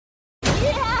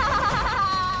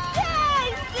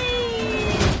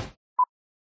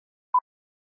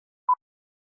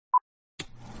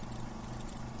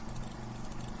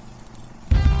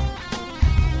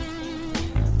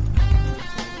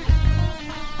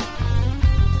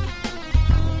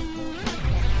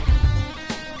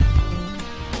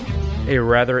A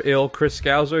rather ill Chris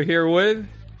Scalzo here with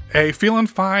a feeling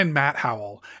fine Matt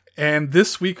Howell. And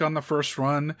this week on the first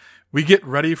run, we get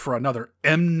ready for another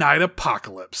M. Night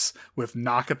apocalypse with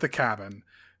Knock at the Cabin.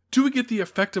 Do we get the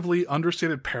effectively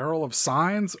understated peril of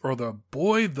Signs, or the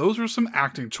boy, those are some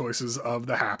acting choices of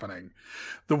The Happening?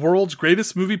 The world's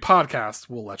greatest movie podcast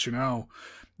will let you know.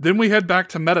 Then we head back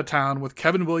to Metatown with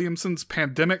Kevin Williamson's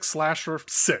pandemic slasher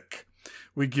Sick.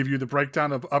 We give you the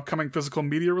breakdown of upcoming physical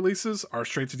media releases, our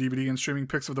straight-to-DVD and streaming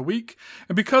picks of the week,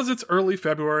 and because it's early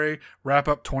February, wrap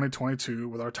up 2022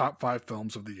 with our top 5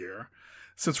 films of the year.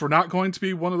 Since we're not going to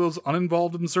be one of those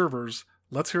uninvolved observers,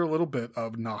 let's hear a little bit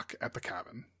of Knock at the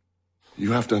Cabin.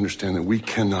 You have to understand that we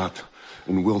cannot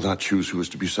and will not choose who is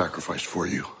to be sacrificed for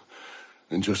you.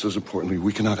 And just as importantly,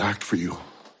 we cannot act for you.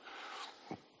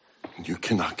 You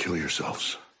cannot kill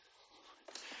yourselves.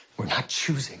 We're not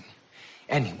choosing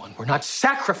anyone. We're not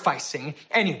sacrificing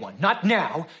anyone. Not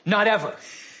now, not ever.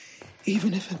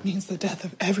 Even if it means the death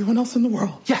of everyone else in the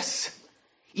world. Yes.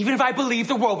 Even if I believe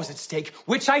the world was at stake,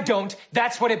 which I don't,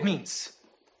 that's what it means.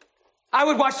 I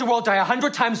would watch the world die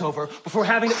 100 times over before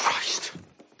having to... Christ.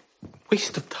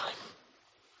 Waste of time.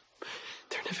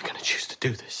 They're never going to choose to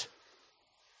do this.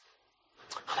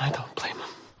 And I don't blame them.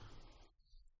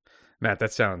 Matt,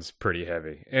 that sounds pretty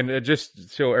heavy. And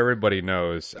just so everybody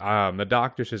knows, the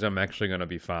doctor says I'm actually going to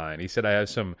be fine. He said I have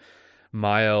some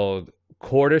mild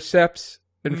cordyceps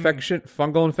infection,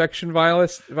 fungal infection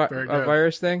virus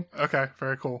thing. Okay,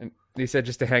 very cool. And he said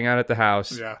just to hang out at the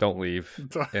house, Yeah. don't leave,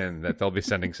 and that they'll be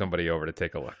sending somebody over to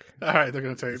take a look. All right, they're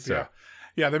going to take So. yeah.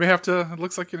 Yeah, they may have to, it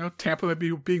looks like, Tampa may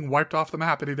be being wiped off the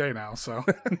map any day now, so.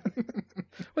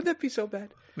 Would that be so bad?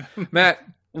 Matt,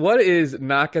 what is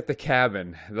Knock at the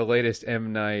Cabin, the latest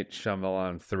M. Night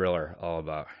Shyamalan thriller, all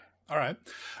about? All right.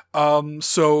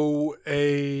 So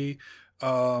a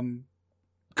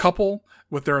couple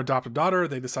with their adopted daughter,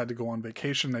 they decide to go on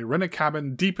vacation. They rent a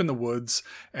cabin deep in the woods,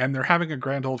 and they're having a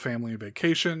grand old family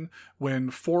vacation when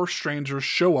 4 strangers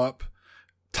show up,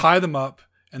 tie them up,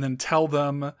 and then tell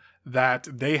them that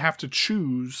they have to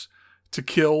choose to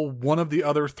kill one of the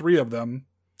other 3 of them.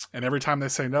 And every time they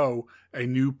say no, a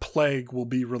new plague will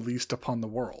be released upon the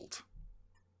world.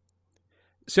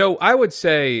 So I would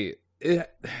say,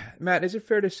 Matt, is it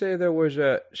fair to say there was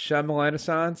a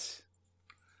Shyamalan-assance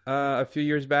a few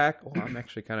years back? Well, I'm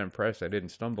actually kind of impressed I didn't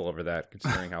stumble over that,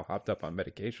 considering how hopped up on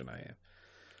medication I am.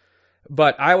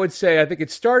 But I would say, I think it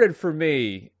started for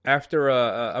me after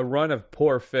a run of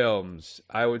poor films.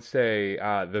 I would say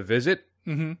The Visit,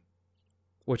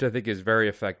 which I think is very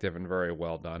effective and very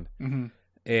well done. Mm-hmm.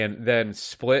 And then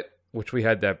Split, which we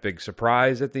had that big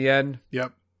surprise at the end.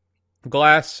 Yep.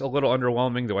 Glass, a little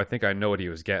underwhelming, though I think I know what he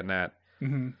was getting at.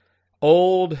 Mm-hmm.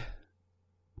 Old,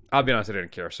 I'll be honest, I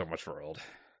didn't care so much for Old.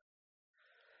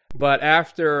 But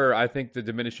after, I think, the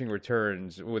diminishing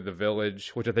returns with The Village,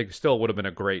 which I think still would have been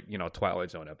a great,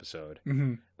 Twilight Zone episode.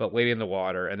 Mm-hmm. But Lady in the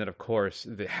Water, and then, of course,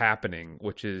 The Happening,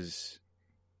 which is,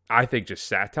 I think, just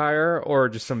satire, or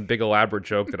just some big elaborate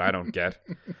joke that I don't get.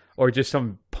 Or just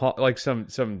some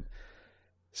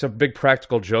big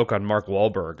practical joke on Mark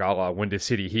Wahlberg, a la Windy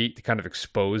City Heat, to kind of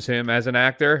expose him as an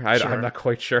actor. Sure. I'm not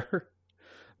quite sure.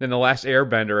 Then The Last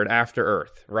Airbender and After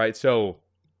Earth, right? So,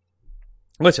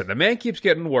 listen, the man keeps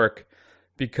getting work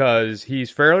because he's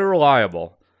fairly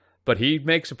reliable, but he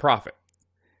makes a profit.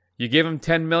 You give him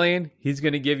 $10 million, he's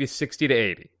going to give you 60 to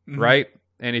 80, right?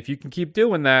 And if you can keep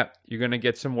doing that, you're going to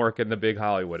get some work in the big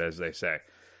Hollywood, as they say.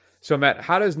 So, Matt,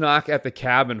 how does Knock at the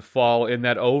Cabin fall in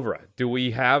that oeuvre? Do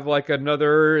we have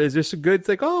is this a good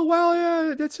thing? Oh, well,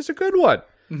 yeah, this is a good one.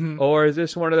 Mm-hmm. Or is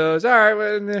this one of those, all right,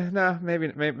 well, no,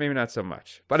 maybe not so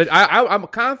much. But I'm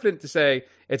confident to say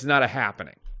it's not a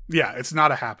happening. Yeah, it's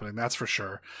not a happening, that's for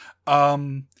sure.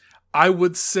 I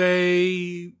would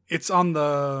say it's on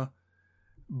the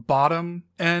bottom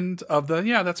end of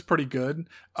that's pretty good.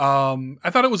 I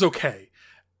thought it was okay.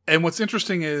 And what's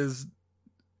interesting is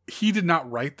he did not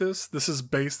write this. This is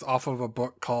based off of a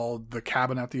book called The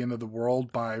Cabin at the End of the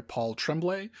World by Paul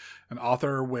Tremblay, an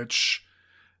author which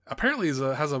apparently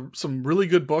has some really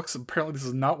good books. Apparently this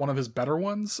is not one of his better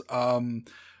ones.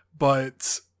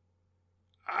 But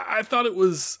I thought it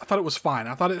was fine.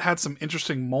 I thought it had some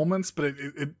interesting moments, but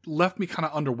it left me kind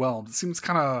of underwhelmed. It seems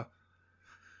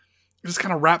it just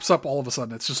kind of wraps up all of a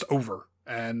sudden. It's just over,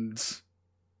 and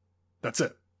that's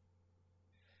it.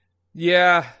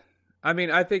 Yeah, I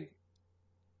mean, I think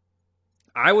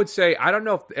I would say I don't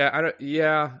know if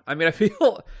yeah. I mean, I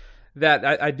feel that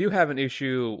I do have an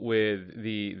issue with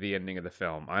the ending of the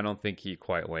film. I don't think he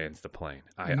quite lands the plane.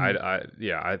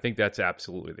 I think that's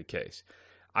absolutely the case.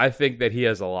 I think that he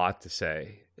has a lot to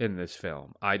say in this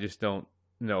film. I just don't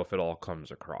know if it all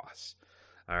comes across.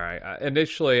 All right.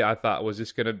 Initially, I thought, was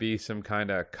this going to be some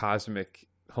kind of cosmic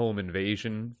home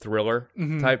invasion thriller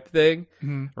type thing,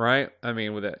 right? I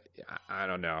mean, with it, I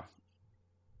don't know.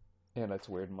 Yeah, that's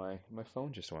weird. My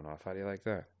phone just went off. How do you like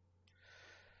that?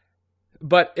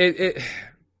 But there's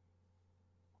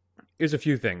a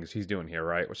few things he's doing here,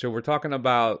 right? So we're talking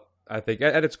about, I think,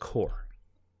 at its core,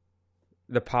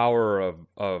 the power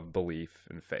of belief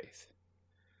and faith.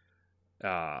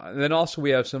 And then also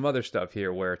we have some other stuff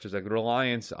here where it's just like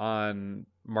reliance on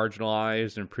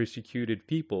marginalized and persecuted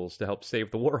peoples to help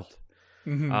save the world.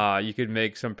 You could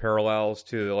make some parallels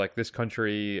to like this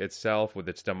country itself with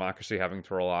its democracy having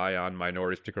to rely on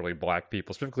minorities, particularly black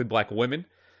people, specifically black women,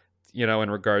 in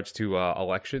regards to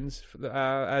elections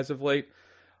as of late.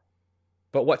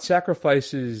 But what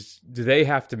sacrifices do they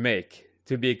have to make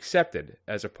to be accepted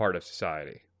as a part of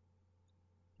society?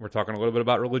 We're talking a little bit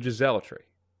about religious zealotry.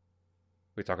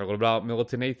 We talk a little about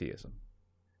militant atheism,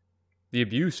 the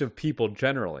abuse of people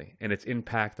generally, and its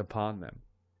impact upon them.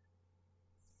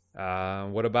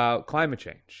 What about climate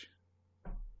change?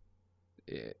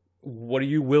 What are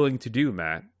you willing to do,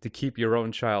 Matt, to keep your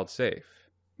own child safe?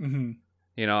 I mean,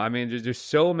 there's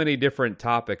so many different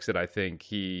topics that I think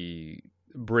he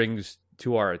brings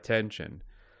to our attention,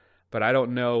 but I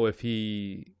don't know if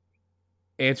he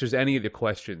answers any of the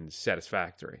questions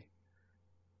satisfactory.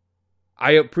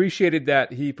 I appreciated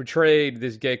that he portrayed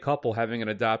this gay couple having an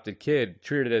adopted kid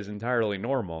treated as entirely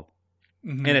normal.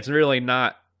 And it's really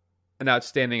not an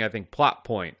outstanding, I think, plot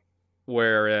point.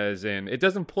 Whereas it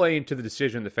doesn't play into the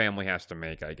decision the family has to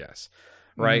make, I guess.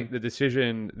 Right? The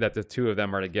decision that the two of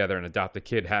them are together and adopt a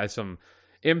kid has some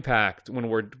impact when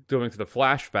we're going through the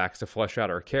flashbacks to flesh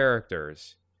out our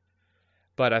characters.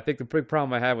 But I think the big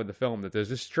problem I have with the film that there's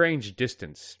this strange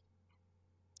distance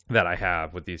that I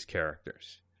have with these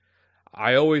characters.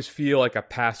 I always feel like a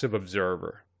passive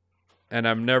observer, and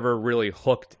I'm never really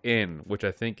hooked in, which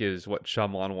I think is what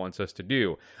Shyamalan wants us to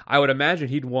do. I would imagine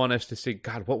he'd want us to say,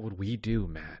 God, what would we do,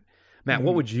 Matt? Matt,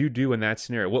 what would you do in that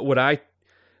scenario? What would I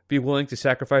be willing to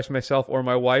sacrifice myself or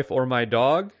my wife or my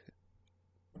dog?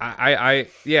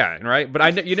 Yeah, right?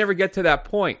 But you never get to that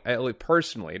point, at least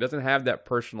personally. It doesn't have that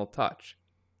personal touch.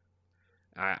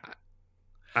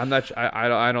 I'm not.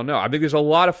 I don't know. I think there's a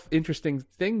lot of interesting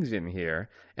things in here,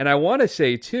 and I want to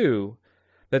say too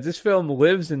that this film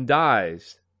lives and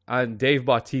dies on Dave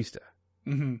Bautista,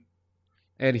 and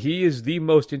he is the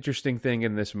most interesting thing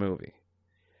in this movie.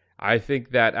 I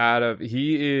think that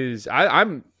he is.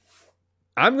 I'm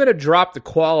going to drop the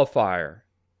qualifier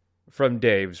from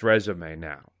Dave's resume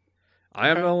now. I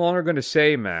am no longer going to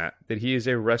say, Matt, that he is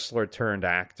a wrestler turned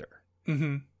actor.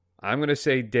 I'm going to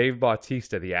say Dave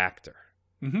Bautista, the actor.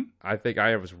 I think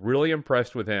I was really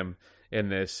impressed with him in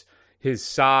this. His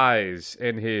size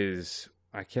and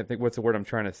I can't think what's the word I'm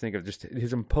trying to think of, just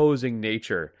his imposing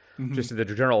nature, just the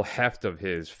general heft of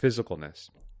his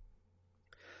physicalness.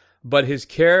 But his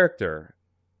character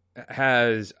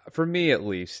has, for me at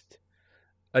least,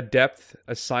 a depth,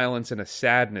 a silence, and a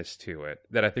sadness to it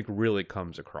that I think really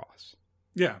comes across.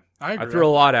 Yeah, I agree. I threw a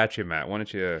lot at you, Matt. Why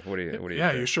don't you? What do you?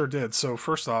 Yeah, you sure did. So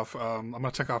first off, I'm going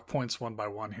to take off points one by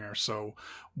one here. So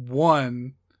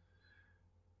one,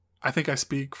 I think I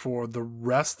speak for the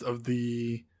rest of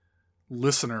the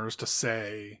listeners to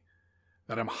say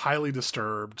that I'm highly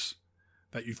disturbed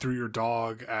that you threw your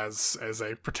dog as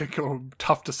a particular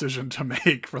tough decision to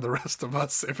make for the rest of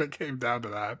us if it came down to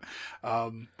that.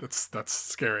 That's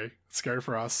scary. It's scary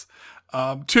for us.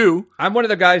 Two, I'm one of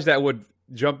the guys that would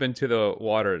jump into the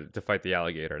water to fight the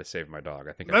alligator to save my dog.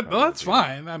 I think that's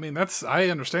fine. I mean, I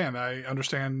understand. I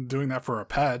understand doing that for a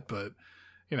pet, but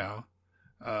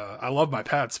I love my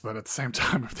pets. But at the same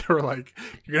time, if they were like,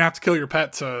 "You're gonna have to kill your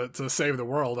pet to save the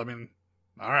world," I mean,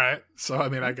 all right. So I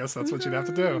mean, I guess that's what you'd have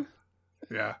to do.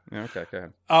 Yeah. Okay.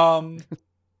 Go ahead.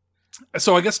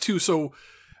 So I guess too. So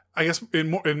I guess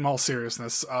in all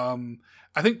seriousness,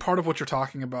 I think part of what you're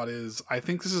talking about is I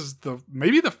think this is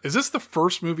is this the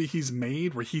first movie he's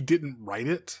made where he didn't write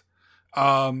it?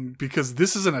 Because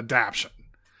this is an adaptation.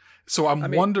 So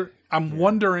I'm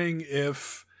wondering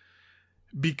if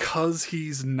because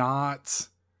he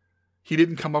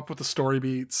didn't come up with the story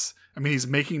beats. I mean, he's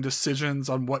making decisions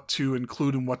on what to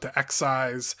include and what to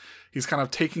excise. He's kind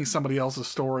of taking somebody else's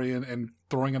story and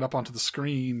throwing it up onto the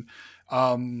screen.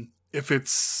 If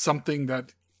it's something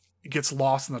that gets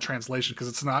lost in the translation, because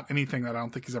it's not anything that I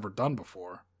don't think he's ever done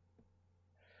before.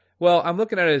 Well, I'm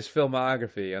looking at his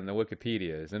filmography on the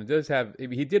Wikipedias, and it does have.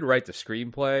 He did write the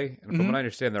screenplay, and from what I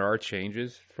understand, there are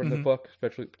changes from the book,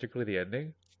 particularly the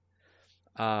ending.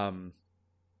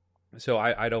 So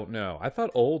I don't know. I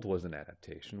thought Old was an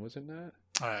adaptation, was it not?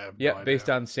 I have yeah, no based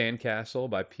idea. on Sandcastle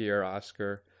by Pierre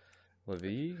Oscar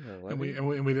Levy? And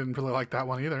we didn't really like that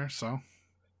one either. So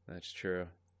That's true.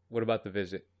 What about The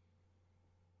Visit?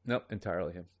 Nope,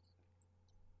 entirely him.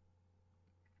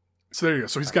 So there you go.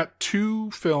 So he's got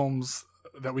 2 films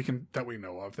that we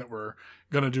know of that we're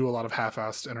going to do a lot of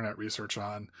half-assed internet research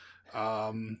on.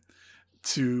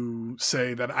 To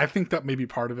say that I think that maybe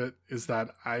part of it is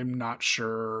that I'm not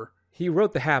sure. He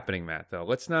wrote The Happening, Matt, though.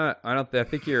 Let's not. I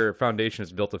think your foundation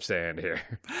is built of sand here.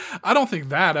 I don't think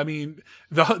that. I mean,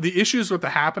 the issues with The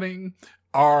Happening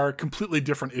are completely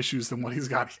different issues than what he's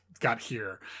got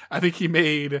here. I think he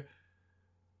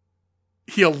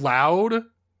allowed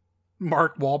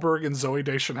Mark Wahlberg and Zooey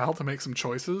Deschanel to make some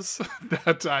choices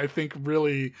that I think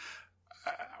really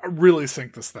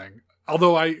sink this thing.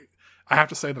 Although I have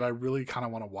to say that I really kind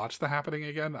of want to watch The Happening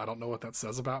again. I don't know what that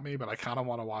says about me, but I kind of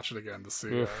want to watch it again to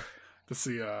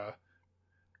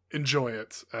enjoy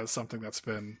it as something that's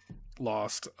been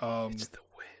lost. It's the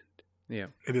wind. Yeah,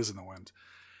 it is in the wind.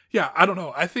 Yeah, I don't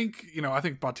know. I think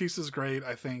Bautista's great.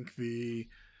 I think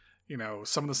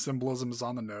some of the symbolism is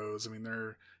on the nose. I mean,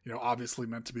 they're obviously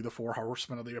meant to be the 4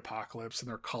 horsemen of the apocalypse, and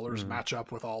their colors match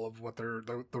up with all of what they're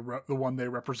the one they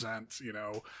represent.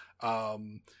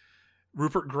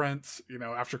 Rupert Grint,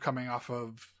 after coming off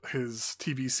of his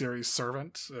TV series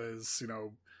Servant,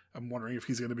 I'm wondering if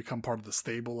he's going to become part of the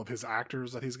stable of his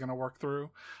actors that he's going to work through.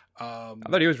 I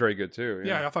thought he was very good too.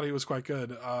 Yeah, I thought he was quite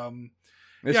good.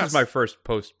 This is my first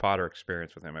post-Potter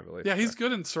experience with him, I believe. Yeah, he's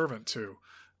good in Servant too.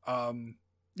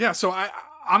 So I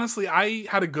honestly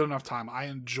had a good enough time. I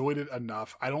enjoyed it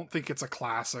enough. I don't think it's a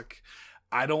classic.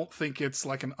 I don't think it's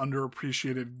like an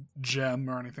underappreciated gem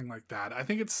or anything like that. I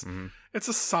think it's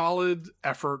a solid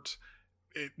effort.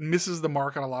 It misses the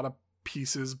mark on a lot of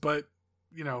pieces, but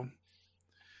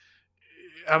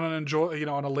on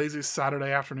a lazy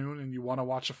Saturday afternoon and you want to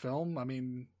watch a film, I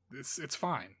mean, it's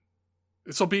fine.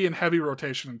 This will be in heavy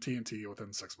rotation in TNT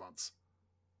within 6 months.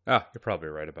 Oh, you're probably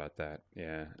right about that.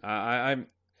 Yeah, I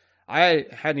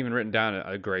hadn't even written down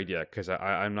a grade yet because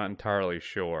I'm not entirely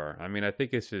sure. I mean, I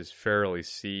think this is fairly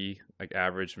C, like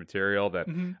average material that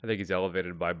I think he's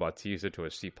elevated by Bautista to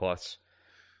a C+.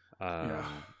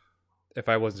 If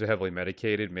I wasn't so heavily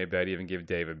medicated, maybe I'd even give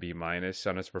Dave a B- on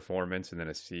his performance and then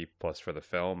a C+ for the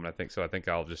film. And I think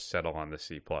I'll just settle on the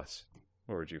C+.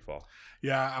 Where would you fall?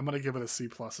 Yeah, I'm going to give it a C+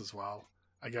 as well.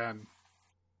 Again,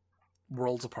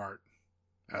 worlds apart,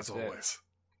 as always.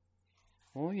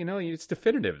 Well, it's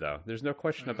definitive, though. There's no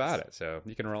question about it, so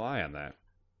you can rely on that.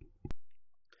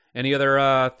 Any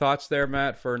other thoughts there,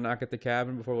 Matt, for Knock at the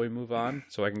Cabin before we move on,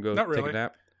 so I can go take a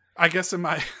nap? I guess in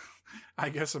my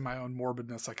own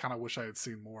morbidness, I kind of wish I had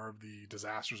seen more of the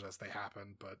disasters as they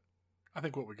happened, but I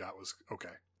think what we got was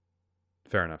okay.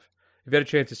 Fair enough. If you had a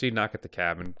chance to see Knock at the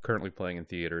Cabin, currently playing in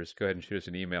theaters, go ahead and shoot us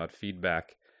an email at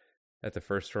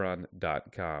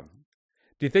feedback@thefirstrun.com.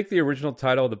 Do you think the original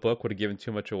title of the book would have given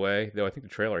too much away? Though I think the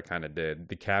trailer kind of did.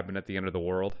 The Cabin at the End of the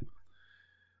World.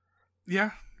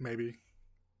 Yeah, maybe.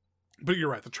 But you're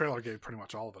right. The trailer gave pretty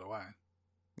much all of it away.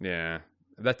 Yeah.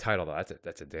 That title, though,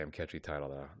 that's a damn catchy title,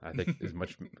 though. I think it's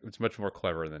much more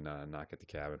clever than Knock at the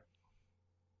Cabin.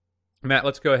 Matt,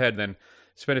 let's go ahead and then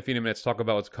spend a few minutes talk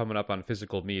about what's coming up on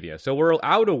physical media. So we're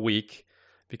out a week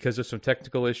because of some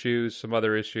technical issues, some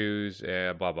other issues,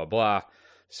 blah, blah, blah.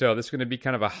 So this is going to be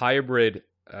kind of a hybrid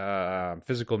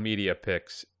physical media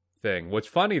picks thing. What's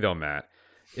funny, though, Matt,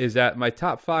 is that my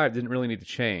top 5 didn't really need to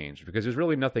change because there's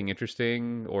really nothing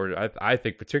interesting or I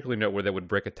think particularly noteworthy that would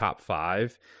break a top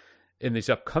 5 in this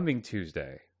upcoming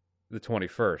Tuesday, the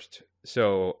 21st.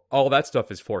 So all that stuff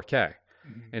is 4K.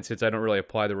 And since I don't really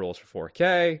apply the rules for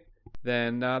 4K,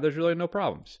 then there's really no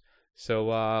problems.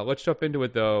 So let's jump into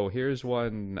it, though. Here's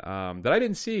one that I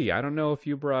didn't see. I don't know if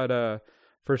you brought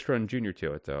First Run Junior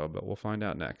to it, though, but we'll find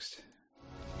out next.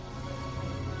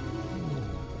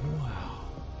 Wow.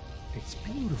 It's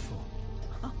beautiful.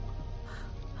 Oh,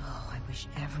 I wish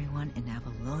everyone in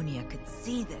Apollonia could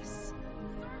see this.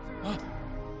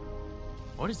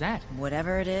 What is that?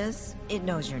 Whatever it is, it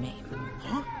knows your name.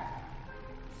 Huh?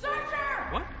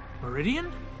 What?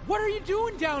 Meridian? What are you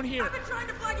doing down here? I've been trying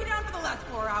to flag you down for the last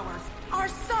 4 hours. Our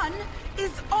son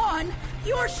is on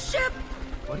your ship.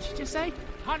 What did she just say?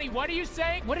 Honey, what are you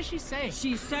saying? What is she saying?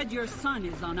 She said your son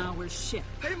is on our ship.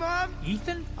 Hey, Mom.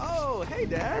 Ethan? Oh, hey,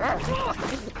 Dad.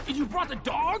 And you brought the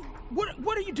dog?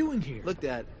 What are you doing here? Look,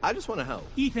 Dad, I just want to help.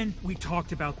 Ethan, we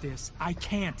talked about this. I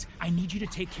can't. I need you to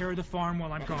take care of the farm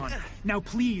while I'm gone. Now,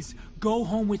 please, go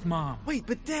home with Mom. Wait,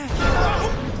 but Dad...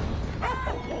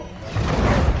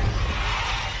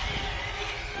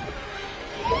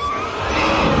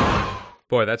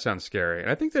 Boy, that sounds scary. And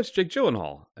I think that's Jake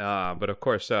Gyllenhaal. But of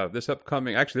course,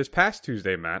 this past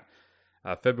Tuesday, Matt,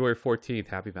 February 14th,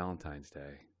 happy Valentine's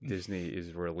Day. Disney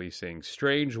is releasing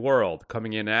Strange World,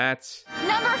 coming in at...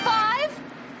 Number 5?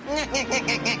 I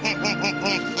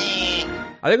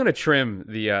think I'm going to trim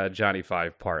the Johnny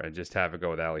 5 part and just have it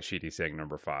go with Ali Sheedy saying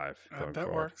number 5.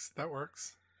 That works. That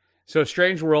works. So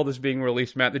Strange World is being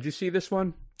released. Matt, did you see this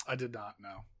one? I did not,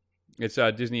 no. It's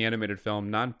a Disney animated film,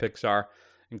 non-Pixar.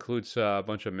 Includes a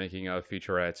bunch of making of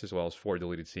featurettes as well as 4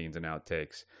 deleted scenes and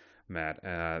outtakes, Matt.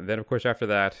 Then, of course, after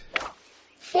that...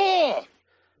 4!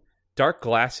 Dark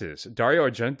Glasses, Dario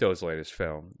Argento's latest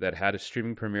film that had a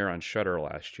streaming premiere on Shudder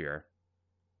last year,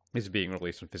 is being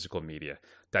released on physical media.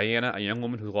 Diana, a young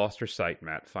woman who lost her sight,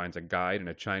 Matt, finds a guide and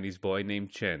a Chinese boy named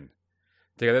Chen.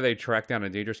 Together they track down a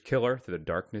dangerous killer through the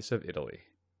darkness of Italy.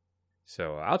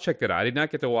 So I'll check that out. I did not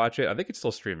get to watch it. I think it's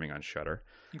still streaming on Shudder.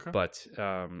 Okay. But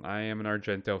I am an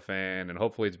Argento fan, and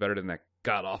hopefully it's better than that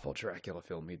god-awful Dracula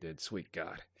film he did. Sweet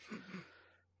God.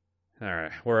 All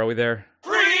right, where are we there?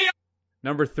 3!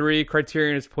 Number 3,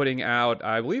 Criterion is putting out,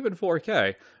 I believe in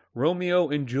 4K, Romeo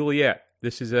and Juliet.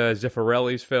 This is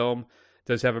Zeffirelli's film. It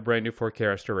does have a brand new 4K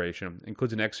restoration.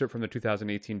 Includes an excerpt from the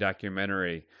 2018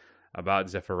 documentary about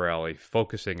Zeffirelli,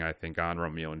 focusing, I think, on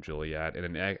Romeo and Juliet,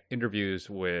 and in interviews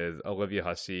with Olivia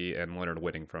Hussey and Leonard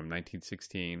Whiting from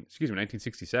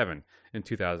 1967 and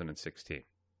 2016.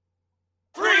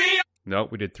 3! No,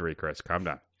 we did 3, Chris. Calm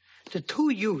down. The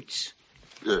 2 youths.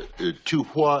 To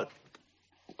what?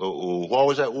 What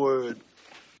was that word?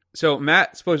 So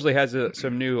Matt supposedly has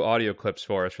some new audio clips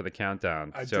for us for the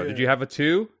countdown. Did you have a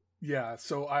 2? Yeah,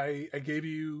 so I gave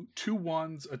you 2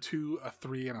 1s, a 2, a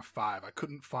 3, and a 5. I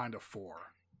couldn't find a 4.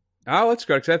 Oh, that's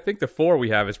good, because I think the 4 we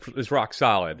have is rock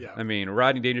solid. Yeah. I mean,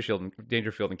 Rodney Dangerfield and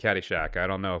Caddyshack, I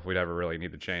don't know if we'd ever really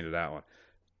need to change that one.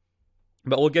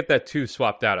 But we'll get that 2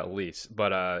 swapped out at least.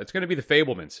 But it's going to be The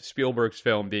Fablemans, Spielberg's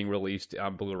film being released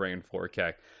on Blu-ray and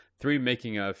 4K. 3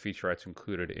 making of featurettes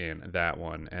included in that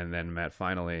one. And then, Matt,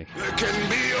 finally... There can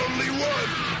be only one!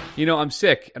 You know, I'm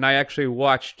sick, and I actually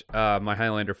watched my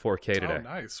Highlander 4K today. Oh,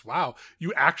 nice. Wow.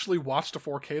 You actually watched a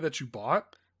 4K that you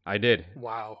bought? I did.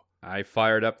 Wow. I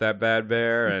fired up that bad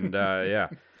bear, and yeah.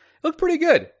 It looked pretty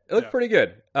good. Pretty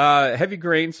good. Heavy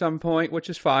grain some point, which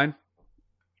is fine.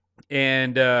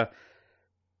 And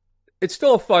it's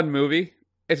still a fun movie.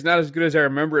 It's not as good as I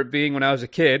remember it being when I was a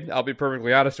kid. I'll be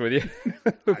perfectly honest with you.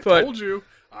 I told you.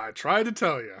 I tried to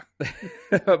tell you.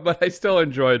 But I still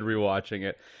enjoyed rewatching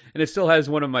it. And it still has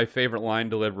one of my favorite line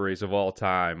deliveries of all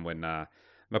time when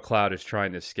McCloud is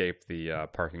trying to escape the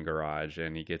parking garage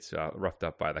and he gets roughed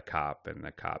up by the cop. And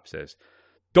the cop says,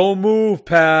 "Don't move,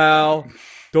 pal.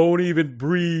 Don't even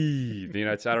breathe." You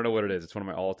know, I don't know what it is. It's one of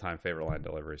my all-time favorite line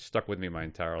deliveries. Stuck with me my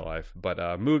entire life.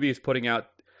 But movie is putting out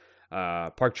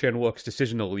Park Chan-wook's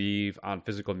Decision to Leave on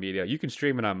physical media. You can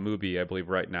stream it on Mubi, I believe,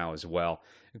 right now as well.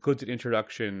 Includes an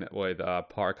introduction with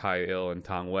Park Hae-il and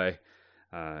Tong Wei,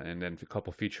 and then a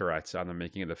couple featurettes on the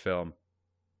making of the film.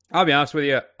 I'll be honest with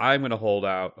you, I'm going to hold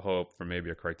out hope for maybe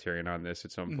a Criterion on this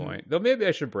at some point. Though maybe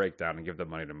I should break down and give the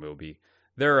money to Mubi.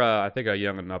 They're, I think, a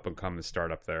young and up-and-coming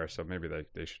startup there, so maybe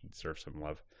they should deserve some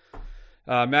love.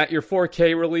 Matt, your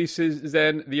 4K release is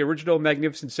then the original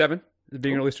Magnificent Seven.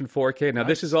 Being released in 4K. Now,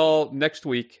 This is all next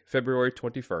week, February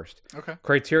 21st. Okay.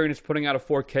 Criterion is putting out a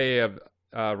 4K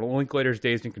of Linklater's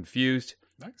Dazed and Confused.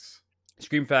 Nice.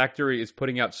 Scream Factory is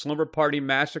putting out Slumber Party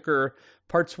Massacre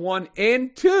Parts 1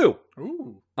 and 2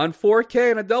 on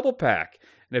 4K and a double pack.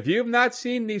 And if you have not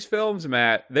seen these films,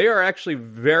 Matt, they are actually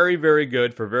very, very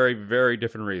good for very, very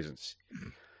different reasons.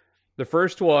 The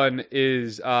first one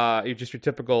is just your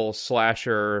typical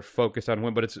slasher focused on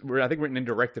women, but it's, I think, written and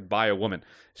directed by a woman.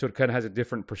 So it kind of has a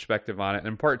different perspective on it.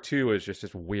 And part 2 is just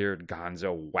this weird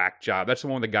gonzo whack job. That's the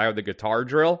one with the guy with the guitar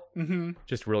drill. Mm-hmm.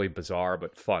 Just really bizarre,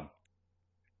 but fun.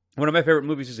 One of my favorite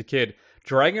movies as a kid,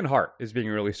 Dragonheart, is being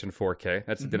released in 4K.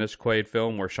 That's the Dennis Quaid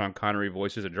film where Sean Connery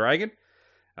voices a dragon.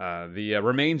 The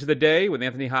Remains of the Day with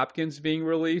Anthony Hopkins being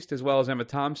released, as well as Emma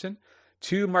Thompson.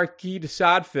 2 Marquis de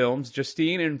Sade films,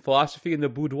 Justine and Philosophy in the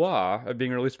Boudoir, are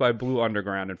being released by Blue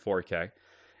Underground in 4K.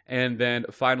 And then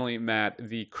finally, Matt,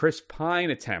 the Chris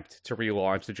Pine attempt to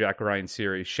relaunch the Jack Ryan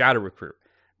series, Shadow Recruit,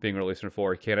 being released in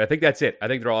 4K. And I think that's it. I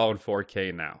think they're all in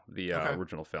 4K now, the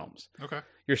original films. Okay.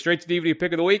 Your straight to DVD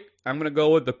pick of the week, I'm going to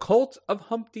go with The Cult of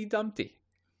Humpty Dumpty.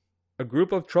 A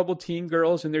group of troubled teen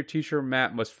girls and their teacher,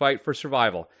 Matt, must fight for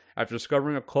survival after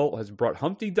discovering a cult has brought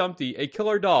Humpty Dumpty, a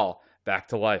killer doll, back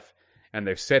to life. And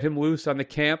they've set him loose on the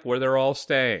camp where they're all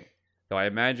staying. Though I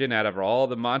imagine out of all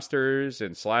the monsters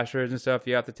and slashers and stuff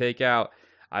you have to take out,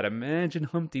 I'd imagine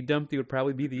Humpty Dumpty would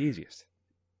probably be the easiest.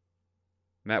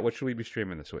 Matt, what should we be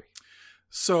streaming this week?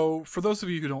 So, for those of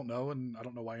you who don't know, and I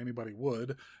don't know why anybody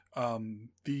would,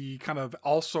 the kind of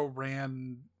also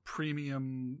ran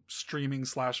premium streaming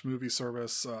 / movie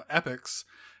service Epix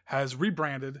has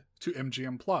rebranded to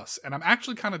MGM Plus, and I'm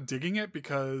actually kind of digging it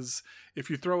because if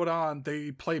you throw it on,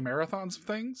 they play marathons of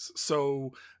things.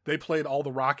 So they played all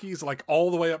the Rockies, like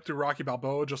all the way up through Rocky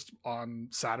Balboa, just on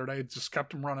Saturday, just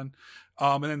kept them running.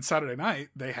 And then Saturday night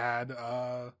they had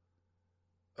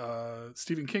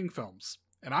Stephen King films.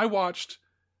 And I watched,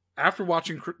 after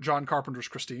watching John Carpenter's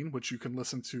Christine, which you can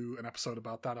listen to an episode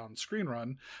about that on Screen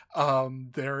Run,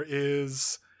 there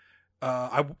is,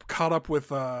 I caught up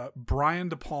with Brian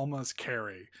De Palma's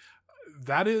Carrie.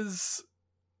 That is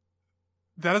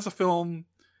a film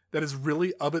that is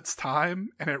really of its time,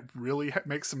 and it really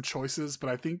makes some choices, but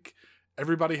I think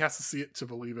everybody has to see it to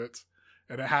believe it.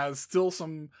 And it has still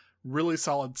some really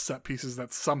solid set pieces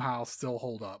that somehow still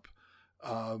hold up.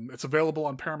 It's available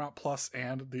on Paramount Plus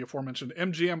and the aforementioned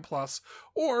MGM Plus,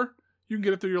 or you can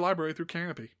get it through your library through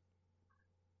Canopy.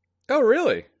 Oh,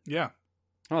 really? Yeah.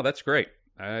 Oh, that's great.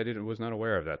 Was not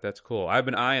aware of that. That's cool. I've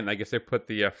been eyeing, I guess they put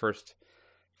the first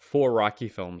 4 Rocky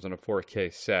films on a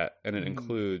 4K set, and it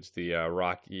includes the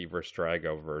Rocky vs.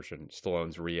 Drago version,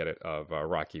 Stallone's re-edit of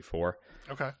Rocky 4.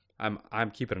 Okay.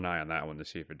 I'm keeping an eye on that one to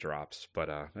see if it drops,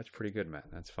 but that's pretty good, man.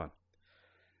 That's fun.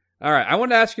 All right, I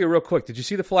wanted to ask you real quick. Did you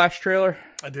see the Flash trailer?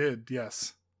 I did,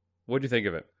 yes. What'd you think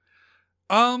of it?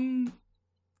 I'm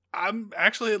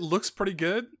actually, it looks pretty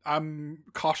good. I'm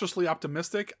cautiously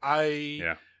optimistic.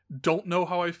 I don't know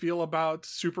how I feel about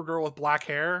Supergirl with black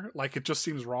hair. Like, it just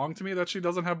seems wrong to me that she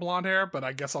doesn't have blonde hair, but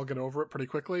I guess I'll get over it pretty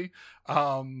quickly.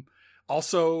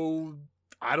 Also,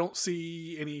 I don't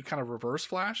see any kind of reverse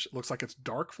Flash. It looks like it's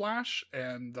Dark Flash,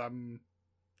 and I'm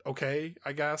okay,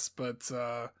 I guess, but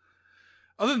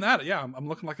other than that, yeah, I'm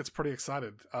looking like it's pretty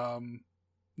excited.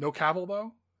 No Cavill,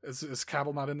 though? Is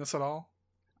Cavill not in this at all?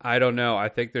 I don't know. I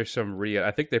think there's some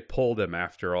I think they pulled him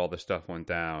after all the stuff went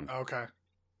down. Okay.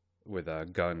 With a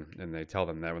gun, and they tell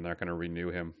them that we're not going to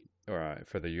renew him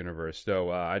for the universe.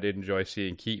 So I did enjoy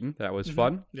seeing Keaton. That was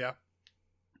fun. Yeah.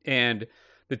 And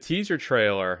the teaser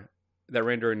trailer that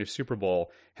ran during the Super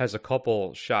Bowl has a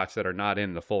couple shots that are not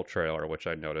in the full trailer, which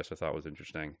I noticed. I thought was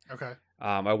interesting. Okay.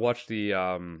 I watched the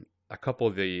a couple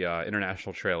of the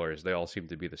international trailers. They all seem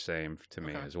to be the same to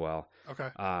me as well. Okay.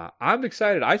 I'm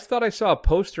excited. I thought I saw a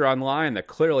poster online that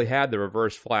clearly had the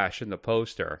Reverse Flash in the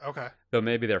poster. Okay. Though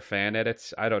maybe they're fan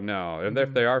edits. I don't know. And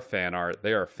if they are fan art,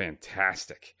 they are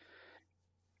fantastic.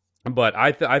 But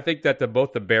I think that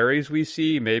both the berries we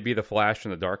see may be the Flash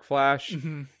and the Dark Flash,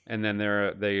 and then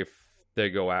they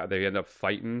go out. They end up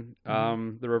fighting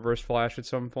the Reverse Flash at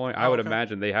some point. I would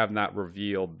imagine they have not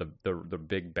revealed the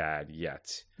big bad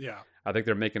yet. Yeah, I think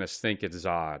they're making us think it's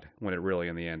Zod when it really,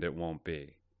 in the end, it won't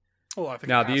be. Well, I think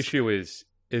now the issue is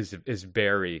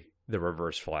Barry the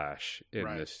Reverse Flash in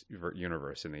this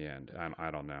universe in the end. I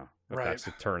don't know if that's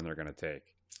the turn they're going to take.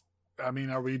 I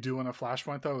mean, are we doing a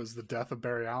Flashpoint, though? Is the death of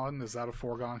Barry Allen, is that a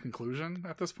foregone conclusion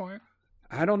at this point?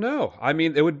 I don't know. I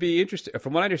mean, it would be interesting.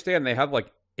 From what I understand, they have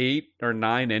like 8 or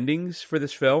 9 endings for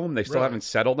this film. They still haven't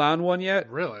settled on one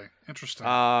yet. Really? Interesting.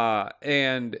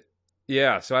 And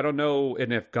yeah, so I don't know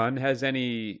and if Gunn has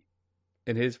any,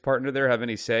 and his partner there have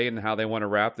any say in how they want to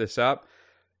wrap this up.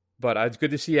 But it's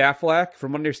good to see Affleck.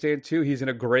 From what I understand, too, he's in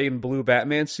a gray and blue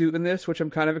Batman suit in this, which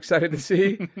I'm kind of excited to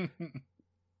see.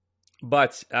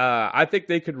 But I think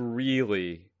they could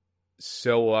really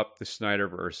sew up the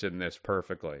Snyderverse in this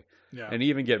perfectly. Yeah. And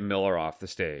even get Miller off the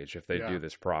stage if they do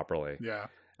this properly. Yeah.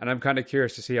 And I'm kind of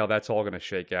curious to see how that's all going to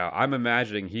shake out. I'm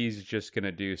imagining he's just going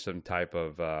to do some type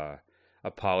of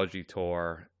apology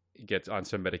tour, get on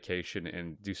some medication,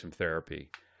 and do some therapy.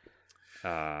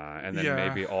 And then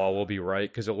maybe all will be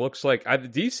right. Because it looks like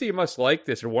DC must like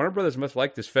this, or Warner Brothers must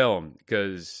like this film,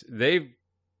 because they've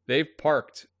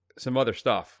parked some other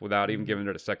stuff without even giving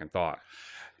it a second thought.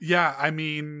 Yeah, I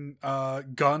mean,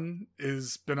 Gunn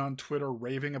has been on Twitter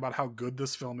raving about how good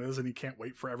this film is, and he can't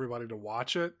wait for everybody to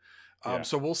watch it.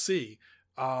 So we'll see.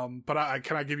 But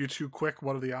can I give you 2 quick,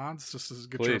 what are the odds, just to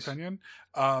get your opinion?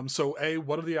 So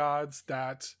what are the odds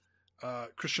that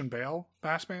Christian Bale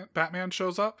Batman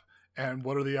shows up? And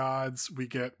what are the odds we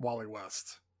get Wally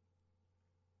West?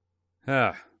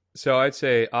 So I'd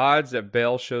say odds that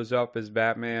Bale shows up as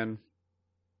Batman,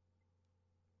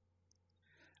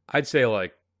 I'd say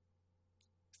like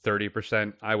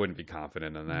 30%. I wouldn't be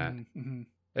confident in that. Mm-hmm.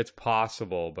 It's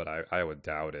possible, but I would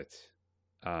doubt it.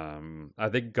 I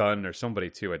think Gunn or somebody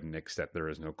too had nixed that there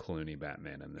is no Clooney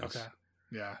Batman in this. Okay.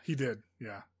 Yeah, he did.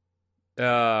 Yeah.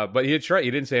 But he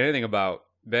didn't say anything about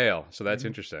Bale, so that's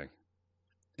interesting.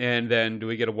 And then do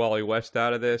we get a Wally West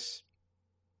out of this?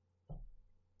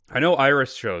 I know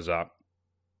Iris shows up,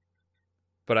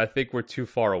 but I think we're too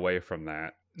far away from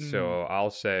that. So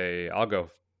I'll go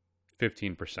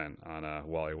 15% on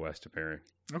Wally West appearing.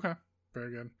 Okay,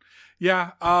 very good.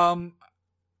 Yeah,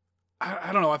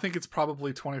 I don't know. I think it's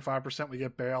probably 25% we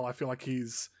get Bale. I feel like he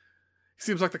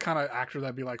seems like the kind of actor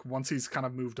that'd be like, once he's kind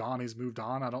of moved on, he's moved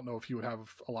on. I don't know if he would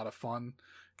have a lot of fun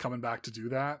coming back to do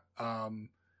that.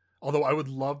 Although I would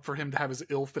love for him to have his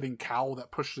ill-fitting cowl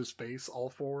that pushed his face all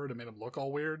forward and made him look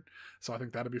all weird. So I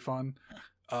think that'd be fun.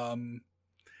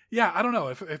 Yeah, I don't know.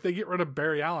 If they get rid of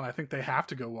Barry Allen, I think they have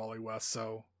to go Wally West.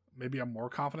 So maybe I'm more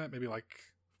confident. Maybe like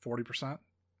 40%.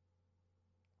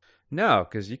 No,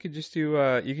 because you could just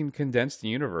do you can condense the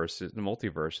universes, the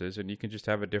multiverses, and you can just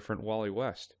have a different Wally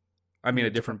West. I mean, a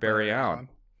different Barry Allen.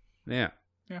 Yeah.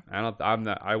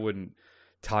 I wouldn't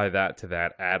tie that to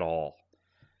that at all.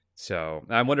 So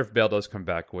I wonder if Bale does come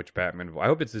back. Which Batman? I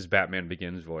hope it's his Batman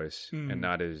Begins voice and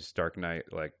not his Dark Knight,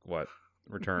 like what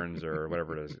Returns or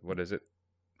whatever it is. What is it?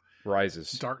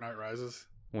 Rises. Dark Knight Rises.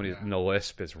 When the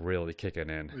lisp is really kicking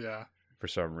in. Yeah. For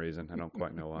some reason, I don't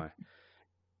quite know why.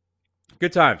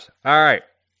 Good times. All right,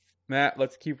 Matt.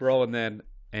 Let's keep rolling then,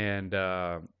 and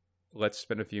let's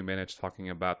spend a few minutes talking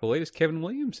about the latest Kevin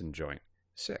Williamson joint.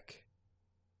 Sick.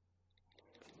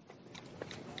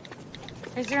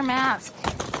 Where's your mask?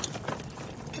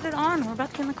 Put it on. We're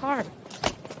about to get in the car.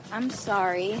 I'm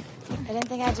sorry. I didn't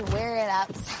think I had to wear it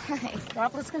outside.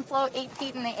 Droplets can float 8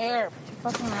 feet in the air. Put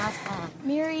your fucking mask on.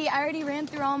 Miri, I already ran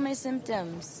through all my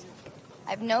symptoms. I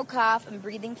have no cough. I'm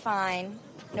breathing fine.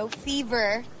 No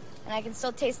fever. And I can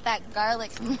still taste that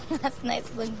garlic from last night's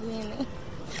linguine.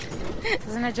 This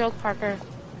isn't a joke, Parker.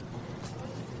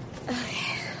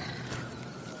 Okay.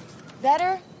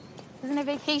 Better? This isn't a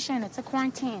vacation. It's a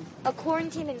quarantine. A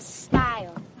quarantine in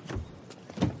style.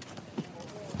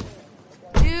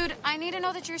 Dude, I need to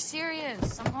know that you're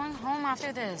serious. I'm going home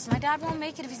after this. My dad won't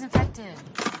make it if he's infected.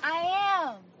 I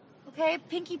am. Okay,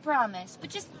 pinky promise. But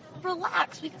just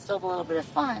relax. We can still have a little bit of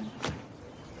fun.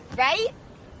 Right?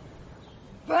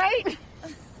 Right?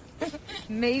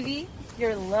 Maybe.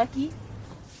 You're lucky.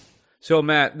 So,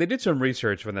 Matt, they did some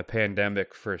research when the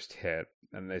pandemic first hit,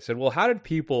 and they said, well, how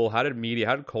did media,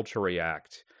 how did culture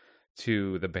react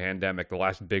to the pandemic, the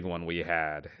last big one we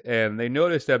had? And they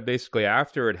noticed that basically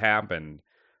after it happened,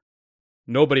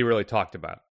 nobody really talked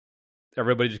about it.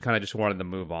 Everybody just wanted to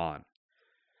move on.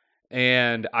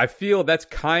 And I feel that's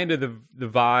kind of the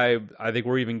vibe I think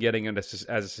we're even getting into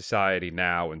as a society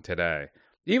now and today.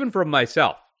 Even from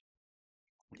myself,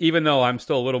 even though I'm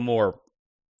still a little more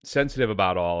sensitive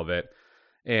about all of it,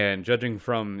 and judging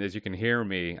from, as you can hear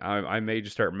me, I may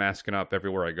just start masking up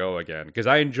everywhere I go again, because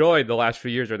I enjoyed the last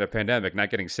few years during the pandemic not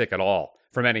getting sick at all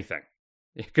from anything,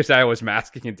 because I was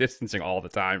masking and distancing all the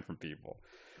time from people.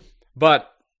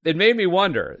 But it made me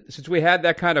wonder, since we had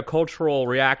that kind of cultural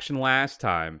reaction last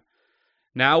time,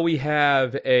 now we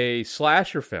have a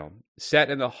slasher film set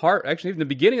in the heart, actually even the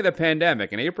beginning of the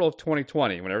pandemic, in April of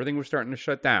 2020, when everything was starting to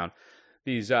shut down.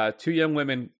 These two young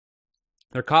women,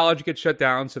 their college gets shut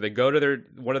down, so they go to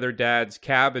one of their dad's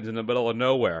cabins in the middle of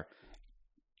nowhere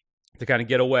to kind of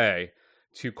get away,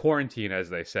 to quarantine, as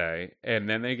they say, and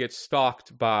then they get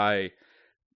stalked by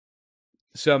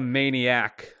some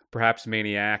maniac, perhaps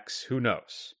maniacs, who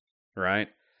knows, right?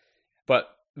 But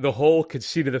the whole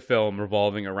conceit of the film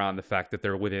revolving around the fact that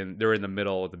they're in the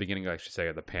middle, at the beginning, I should say,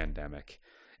 of the pandemic.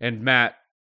 And Matt,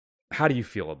 how do you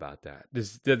feel about that?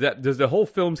 Does the whole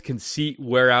film's conceit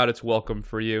wear out its welcome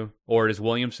for you, or is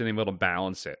Williamson able to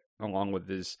balance it along with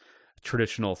his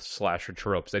traditional slasher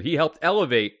tropes that he helped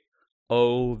elevate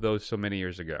those so many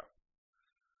years ago?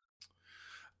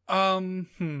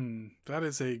 That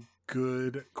is a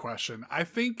good question. I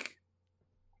think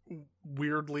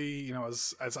weirdly,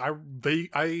 as I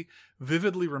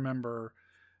vividly remember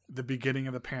the beginning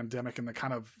of the pandemic and the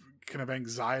kind of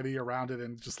anxiety around it,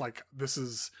 and just like, this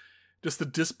is just the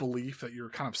disbelief that you're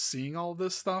kind of seeing all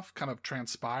this stuff kind of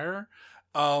transpire.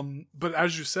 But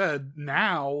as you said,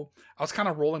 now I was kind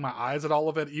of rolling my eyes at all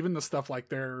of it, even the stuff like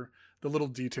the little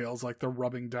details, like they're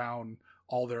rubbing down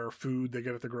all their food they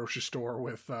get at the grocery store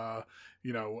with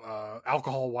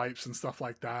alcohol wipes and stuff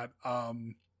like that.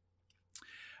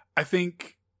 I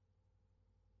think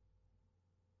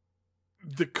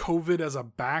the COVID as a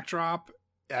backdrop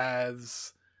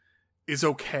is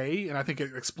okay, and I think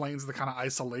it explains the kind of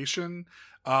isolation.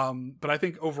 But I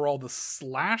think overall the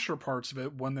slasher parts of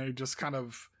it, when they just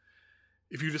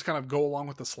if you just kind of go along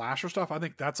with the slasher stuff, I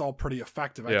think that's all pretty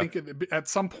effective. Yeah. I think at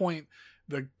some point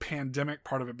the pandemic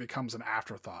part of it becomes an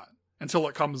afterthought until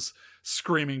it comes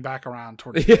screaming back around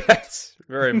toward the Yes,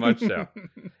 very much so.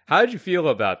 How did you feel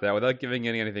about that, without giving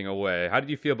anything away? How did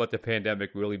you feel about the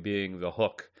pandemic really being the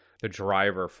hook the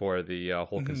driver for the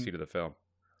whole conceit of the film.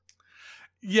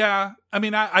 Yeah, I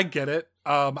mean, I get it.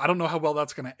 I don't know how well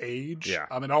that's going to age. Yeah.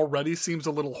 It already seems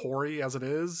a little hoary as it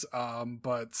is.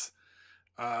 But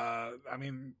I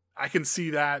mean, I can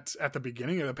see that at the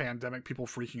beginning of the pandemic, people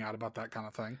freaking out about that kind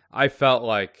of thing. I felt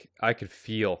like I could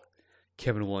feel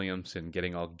Kevin Williamson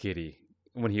getting all giddy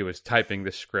when he was typing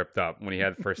the script up, when he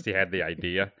had the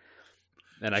idea.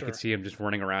 And I could see him just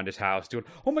running around his house doing,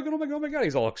 oh my God, oh my God, oh my God.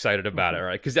 He's all excited about it,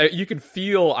 right? Because you can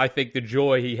feel, I think, the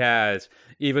joy he has,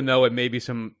 even though it may be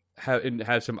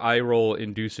has some eye-roll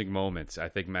inducing moments. I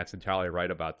think Matt's entirely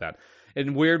right about that. In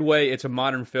a weird way, it's a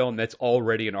modern film that's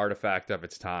already an artifact of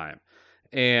its time.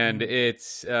 And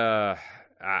it's, I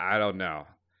don't know.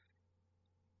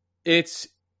 It's,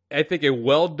 I think, a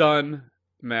well-done,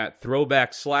 Matt,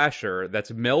 throwback slasher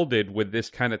that's melded with this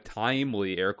kind of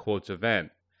timely, air quotes, event.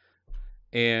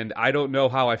 And I don't know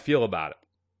how I feel about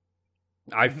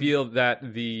it. I feel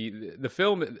that the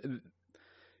film,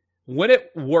 when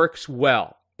it works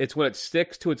well, it's when it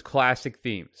sticks to its classic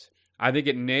themes. I think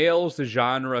it nails the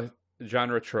genre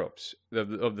tropes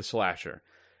of the slasher.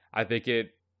 I think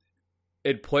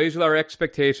it plays with our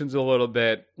expectations a little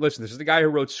bit. Listen, this is the guy who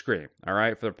wrote Scream, all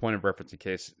right, for the point of reference in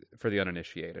case for the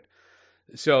uninitiated.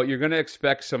 So you're going to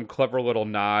expect some clever little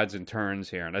nods and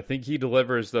turns here, and I think he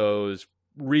delivers those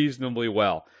reasonably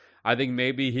well. I think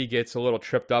maybe he gets a little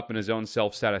tripped up in his own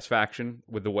self-satisfaction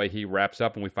with the way he wraps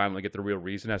up, and we finally get the real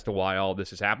reason as to why all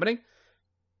this is happening.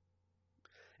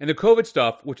 And the COVID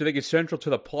stuff, which I think is central to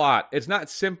the plot, it's not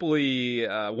simply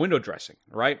window dressing,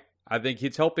 right? I think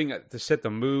it's helping to set the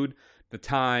mood, the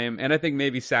time, and I think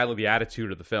maybe, sadly, the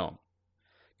attitude of the film.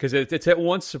 Because it's at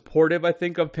once supportive, I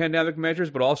think, of pandemic measures,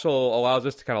 but also allows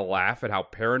us to kind of laugh at how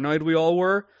paranoid we all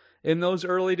were in those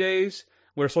early days.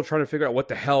 We're still trying to figure out what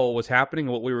the hell was happening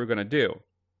and what we were going to do.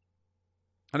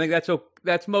 I think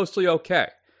that's mostly okay.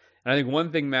 And I think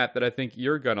one thing, Matt, that I think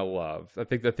you're going to love, I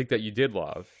think that you did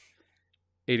love,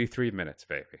 83 minutes,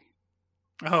 baby.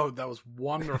 Oh, that was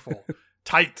wonderful.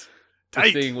 Tight.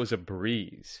 This thing was a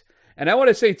breeze. And I want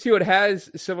to say, too, it has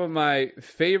some of my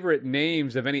favorite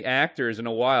names of any actors in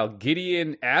a while.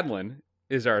 Gideon Adlin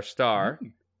is our star.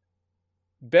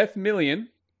 Beth Million.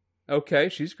 Okay,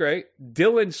 she's great.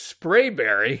 Dylan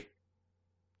Sprayberry.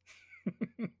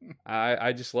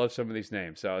 I just love some of these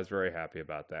names, so I was very happy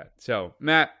about that. So,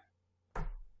 Matt,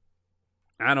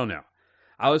 I don't know.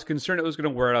 I was concerned it was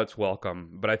going to wear out its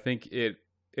welcome, but I think it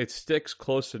sticks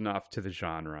close enough to the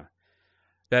genre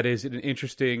that is an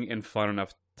interesting and fun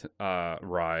enough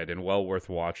ride and well worth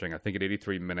watching. I think at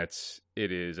 83 minutes,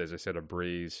 it is, as I said, a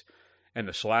breeze. And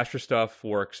the slasher stuff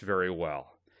works very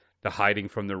well. The hiding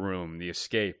from the room, the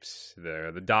escapes,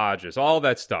 the dodges, all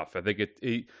that stuff. I think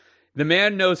the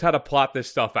man knows how to plot this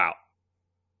stuff out,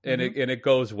 and it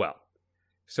goes well.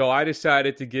 So I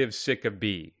decided to give Sick a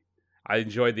B. I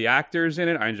enjoyed the actors in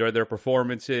it. I enjoyed their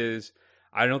performances.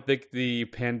 I don't think the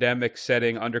pandemic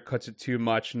setting undercuts it too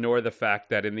much, nor the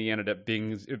fact that in the end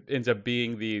it ends up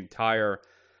being the entire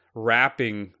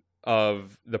wrapping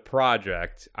of the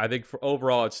project. I think for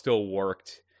overall it still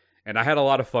worked, and I had a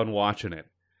lot of fun watching it.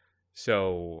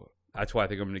 So that's why I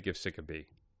think I'm going to give Sick a B.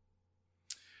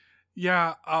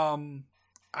 Yeah,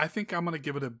 I think I'm going to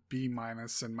give it a B-,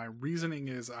 and my reasoning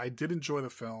is I did enjoy the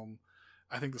film.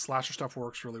 I think the slasher stuff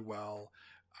works really well.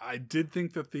 I did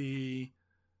think that the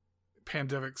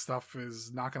pandemic stuff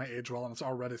is not going to age well, and it's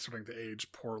already starting to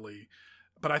age poorly.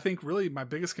 But I think really my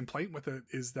biggest complaint with it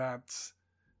is that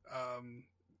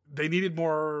they needed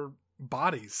more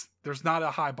bodies. There's not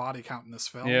a high body count in this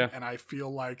film, and I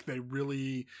feel like they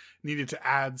really needed to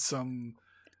add some,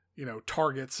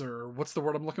 targets, or what's the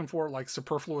word I'm looking for, like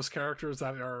superfluous characters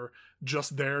that are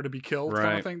just there to be killed,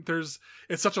 kind of thing.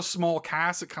 It's such a small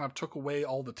cast, it kind of took away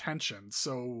all the tension.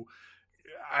 So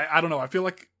I don't know. I feel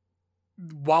like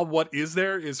while what is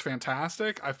there is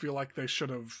fantastic, I feel like they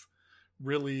should have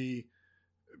really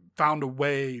found a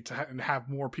way to have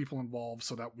more people involved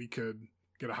so that we could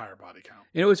get a higher body count.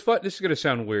 It was fun. This is going to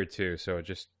sound weird too, so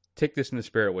just take this in the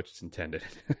spirit which it's intended.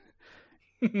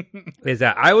 Is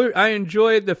that I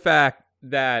enjoyed the fact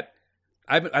that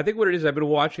I think what it is, I've been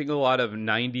watching a lot of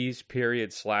 90s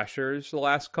period slashers the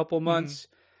last couple months,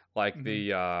 like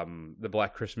the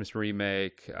Black Christmas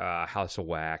remake, House of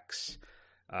Wax,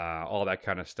 all that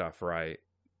kind of stuff, right?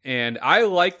 And I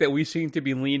like that we seem to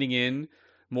be leaning in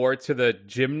more to the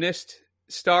gymnast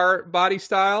star body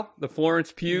style, the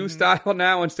Florence Pugh style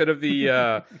now, instead of the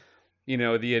the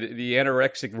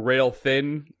anorexic rail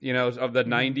thin, of the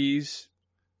 90s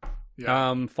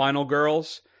final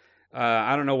girls.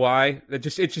 I don't know why. It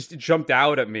just jumped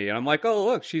out at me, and I'm like, oh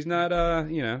look, she's not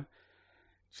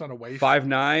She's on a waif.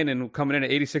 5'9" and coming in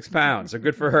at 86 pounds. So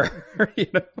good for her. You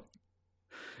know,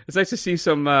 it's nice to see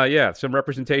some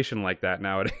representation like that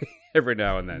nowadays, every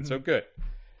now and then. So good.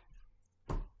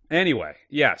 Anyway,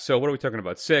 yeah. So what are we talking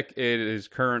about? Sick. It is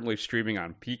currently streaming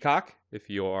on Peacock. If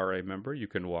you are a member, you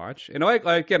can watch. And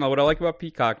again, what I like about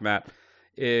Peacock, Matt,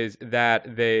 is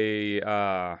that they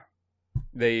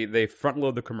front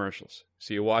load the commercials.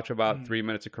 So you watch about 3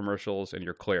 minutes of commercials and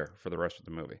you're clear for the rest of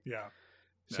the movie. Yeah.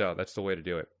 So that's the way to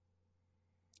do it.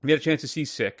 If you had a chance to see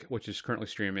Sick, which is currently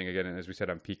streaming, again, as we said,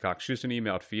 on Peacock, shoot us an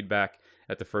email at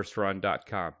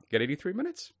feedback@thefirstrun.com. Get 83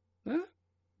 minutes? Huh?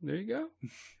 There you go.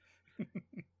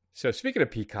 So speaking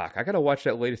of Peacock, I got to watch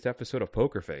that latest episode of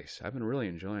Poker Face. I've been really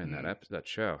enjoying that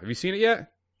show. Have you seen it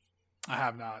yet? I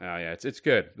have not. Oh, yeah, it's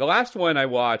good. The last one I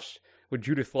watched with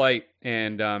Judith Light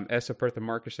and Essa Pertha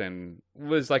Markusen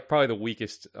was like probably the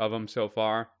weakest of them so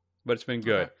far, but it's been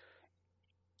good. Okay.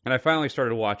 And I finally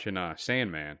started watching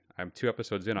Sandman. I'm 2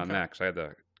 episodes in on that because I had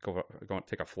to go and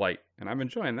take a flight, and I'm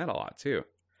enjoying that a lot too.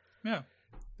 Yeah,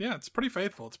 it's pretty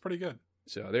faithful. It's pretty good.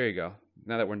 So there you go.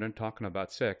 Now that we're done talking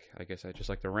about Sick, I guess I just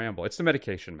like to ramble. It's the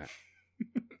medication, Matt.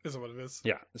 Is it what it is?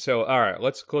 Yeah. So all right,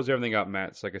 let's close everything up,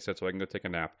 Matt. So like I said, so I can go take a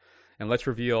nap. And let's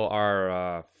reveal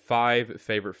our 5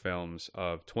 favorite films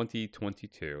of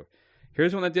 2022.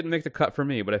 Here's one that didn't make the cut for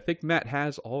me, but I think Matt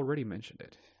has already mentioned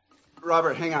it.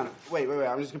 Robert, hang on. Wait.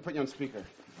 I'm just going to put you on speaker.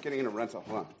 Getting in a rental.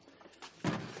 Hold on.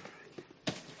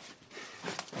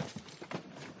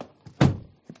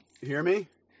 You hear me?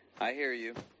 I hear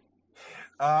you.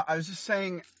 I was just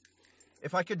saying,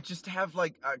 if I could just have,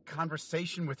 like, a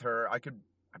conversation with her, I'd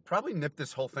probably nip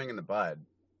this whole thing in the bud.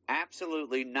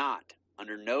 Absolutely not.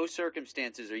 Under no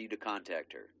circumstances are you to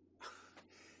contact her.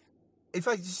 If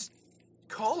I just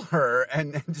call her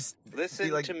and just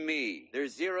listen to me.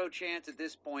 There's zero chance at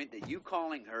this point that you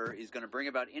calling her is going to bring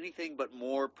about anything but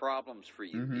more problems for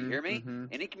you. Do you hear me?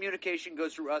 Any communication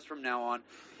goes through us from now on.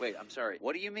 Wait, I'm sorry.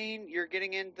 What do you mean you're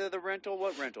getting into the rental?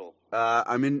 What rental?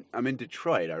 I'm in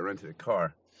Detroit. I rented a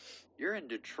car. You're in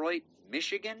Detroit,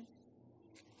 Michigan?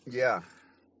 Yeah.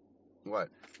 What?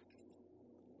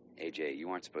 AJ, you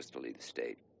aren't supposed to leave the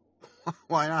state.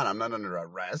 Why not? I'm not under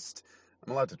arrest.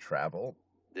 I'm allowed to travel.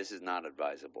 This is not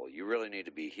advisable. You really need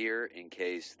to be here in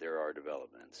case there are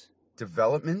developments.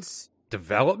 Developments?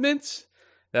 Developments?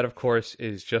 That, of course,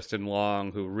 is Justin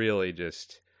Long, who really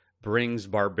just brings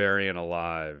Barbarian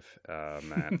alive,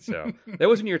 Matt. So that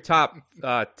wasn't your top,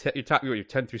 your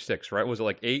 10 through 6, right? Was it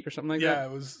like 8 or something like that?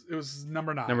 Yeah, it was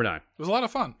number 9. Number 9. It was a lot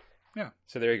of fun. Yeah.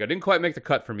 So there you go. Didn't quite make the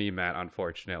cut for me, Matt,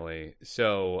 unfortunately.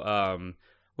 So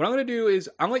what I'm going to do is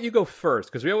I'm going to let you go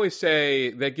first, because we always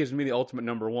say that gives me the ultimate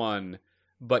number 1,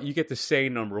 but you get to say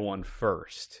number 1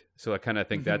 first. So I kind of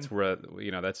think that's where,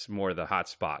 that's more the hot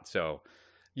spot. So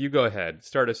you go ahead.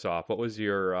 Start us off. What was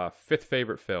your 5th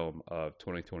favorite film of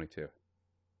 2022?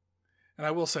 And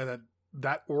I will say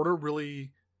that order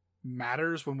really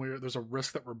matters when there's a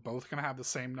risk that we're both going to have the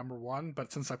same number 1,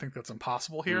 but since I think that's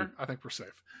impossible here, I think we're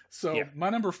safe. So my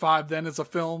number 5 then is a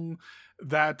film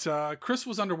that Chris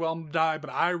was underwhelmed by, but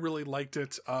I really liked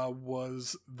it,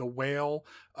 was The Whale,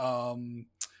 Darren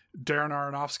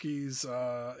Aronofsky's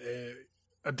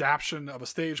adaptation of a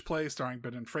stage play starring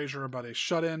Brendan Fraser about a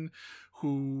shut-in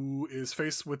who is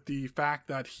faced with the fact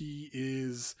that he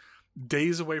is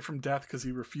days away from death because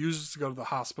he refuses to go to the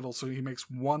hospital, so he makes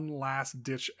one last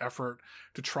ditch effort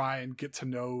to try and get to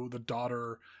know the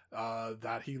daughter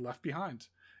that he left behind.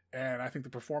 And I think the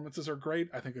performances are great.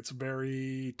 I think it's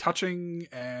very touching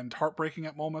and heartbreaking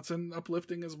at moments and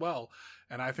uplifting as well.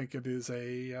 And I think it is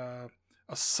a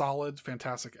solid,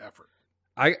 fantastic effort.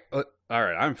 All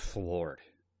right, I'm floored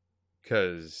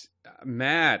because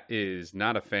Matt is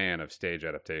not a fan of stage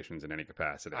adaptations in any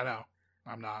capacity. I know.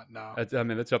 I'm not. No. I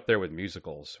mean, it's up there with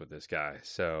musicals with this guy.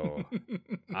 So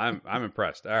I'm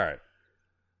impressed. All right.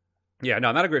 Yeah,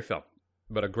 no, not a great film,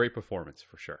 but a great performance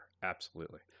for sure.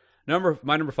 Absolutely.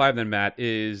 My number 5 then, Matt,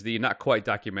 is the not quite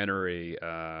documentary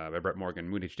by Brett Morgen,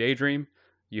 Moonage Daydream.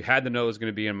 You had to know it was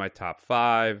going to be in my top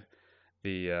 5.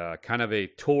 The kind of a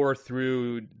tour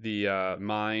through the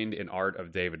mind and art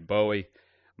of David Bowie,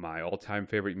 my all-time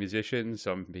favorite musician.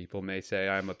 Some people may say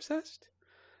I'm obsessed.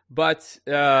 But,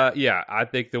 I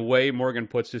think the way Morgan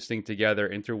puts this thing together,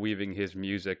 interweaving his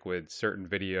music with certain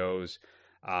videos,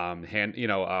 home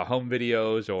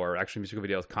videos or actually musical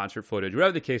videos, concert footage,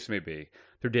 whatever the case may be,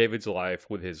 through David's life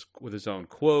with his own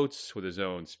quotes, with his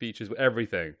own speeches, with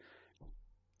everything.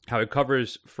 How it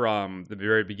covers from the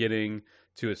very beginning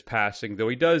to his passing, though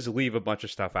he does leave a bunch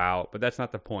of stuff out, but that's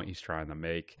not the point he's trying to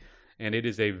make. And it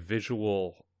is a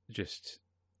visual, just...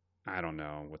 I don't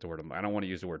know what the word. I don't want to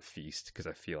use the word feast because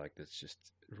I feel like that's just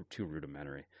too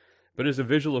rudimentary. but it's a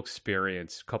visual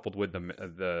experience coupled with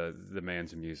the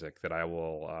man's music that I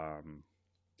will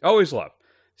always love.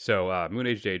 So Moon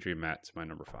Age Daydream, Matt, is my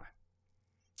number 5.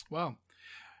 Well,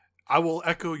 I will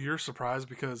echo your surprise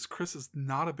because Chris is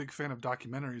not a big fan of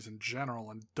documentaries in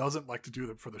general and doesn't like to do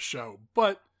them for the show.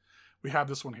 But we have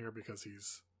this one here because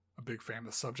he's a big fan of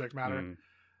the subject matter.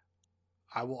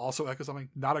 I will also echo something.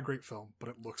 Not a great film, but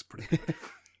it looks pretty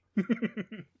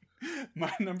good.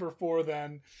 My number 4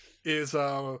 then is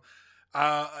a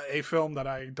film that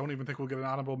I don't even think will get an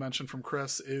honorable mention from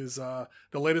Chris. Is the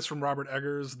latest from Robert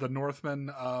Eggers, The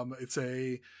Northman. It's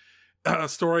a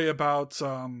story about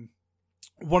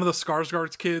one of the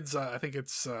Skarsgård's kids. I think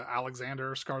it's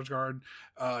Alexander Skarsgård.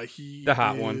 He the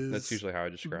hot one. That's usually how I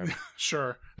describe it.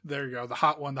 Sure. There you go. The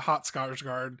hot one, the hot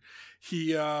Skarsgård.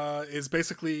 He is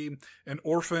basically an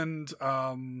orphaned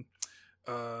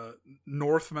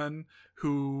Northman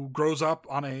who grows up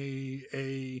on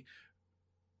a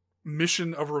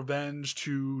mission of revenge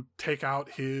to take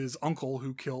out his uncle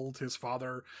who killed his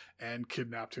father and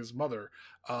kidnapped his mother.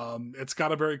 It's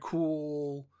got a very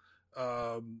cool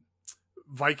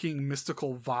Viking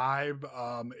mystical vibe.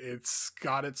 It's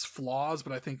got its flaws,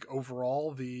 but I think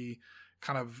overall the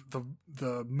kind of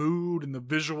the mood and the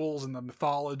visuals and the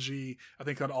mythology, I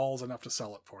think that all is enough to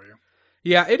sell it for you.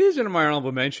 Yeah, it is in my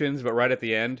honorable mentions, but right at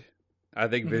the end, I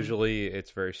think visually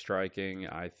it's very striking.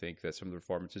 I think that some of the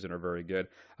performances in it are very good.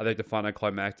 I think the final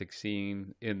climactic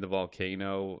scene in the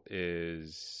volcano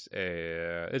is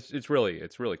it's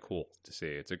really cool to see.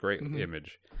 It's a great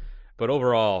image. But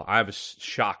overall, I was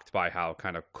shocked by how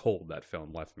kind of cold that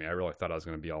film left me. I really thought I was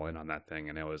going to be all in on that thing,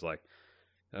 and it was like,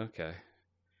 okay.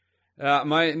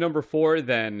 My number 4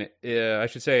 then, I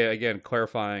should say, again,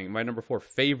 clarifying, my number 4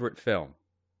 favorite film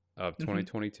of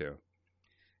 2022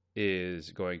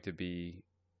 is going to be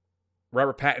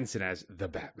Robert Pattinson as the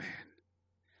Batman.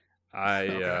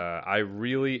 I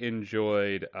really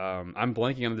enjoyed, I'm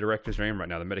blanking on the director's name right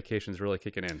now. The medication's really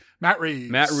kicking in. Matt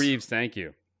Reeves, thank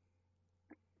you.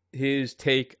 His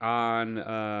take on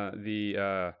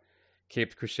the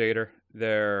Caped Crusader.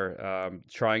 They're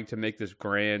trying to make this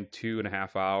grand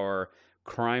 2.5-hour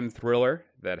crime thriller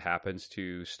that happens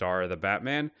to star the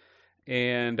Batman.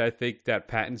 And I think that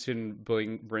Pattinson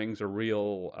brings a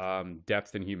real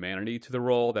depth and humanity to the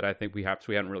role that I think we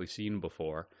hadn't really seen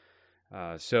before.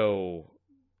 So,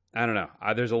 I don't know.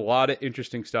 There's a lot of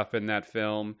interesting stuff in that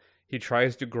film. He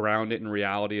tries to ground it in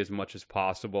reality as much as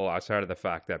possible, outside of the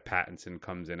fact that Pattinson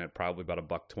comes in at probably about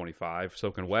 $1.25,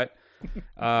 soaking wet.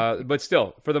 But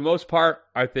still, for the most part,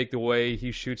 I think the way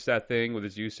he shoots that thing with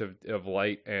his use of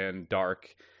light and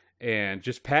dark, and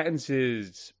just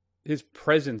Pattinson's his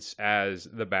presence as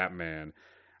the Batman,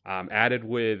 added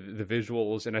with the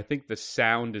visuals, and I think the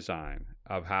sound design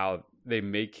of how they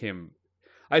make him.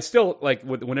 I still like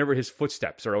whenever his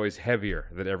footsteps are always heavier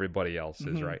than everybody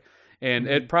else's, right? And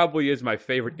it probably is my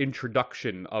favorite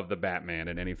introduction of the Batman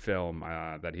in any film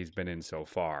that he's been in so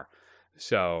far.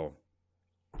 So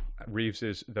Reeves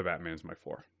is the Batman's my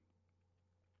 4.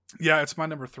 Yeah, it's my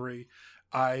number 3.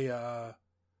 I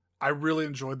really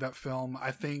enjoyed that film. I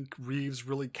think Reeves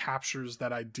really captures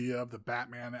that idea of the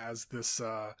Batman as this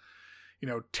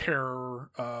terror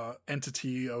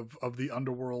entity of the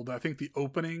underworld. I think the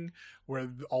opening where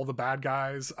all the bad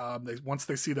guys, once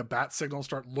they see the bat signal,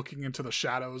 start looking into the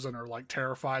shadows and are like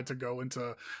terrified to go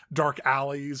into dark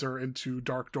alleys or into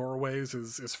dark doorways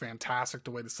is fantastic.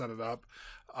 The way to set it up,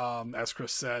 as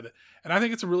Chris said, and I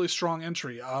think it's a really strong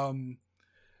entry.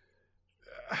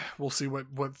 We'll see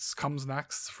what comes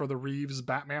next for the Reeves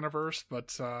Batmaniverse,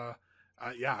 but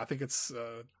yeah, I think it's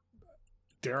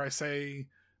dare I say,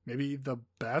 maybe the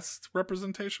best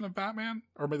representation of Batman,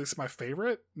 or maybe it's my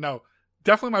favorite. No,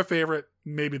 definitely my favorite,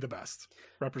 maybe the best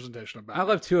representation of Batman. I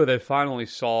love too. They finally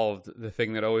solved the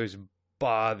thing that always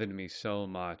bothered me so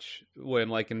much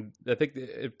when, I think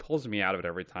it pulls me out of it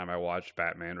every time I watch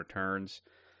Batman Returns,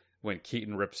 when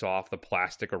Keaton rips off the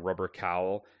plastic or rubber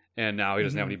cowl, and now he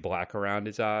doesn't have any black around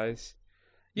his eyes.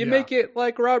 You make it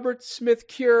like Robert Smith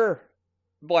Cure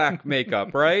black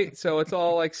makeup, right? So it's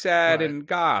all like sad and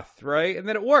goth, right? And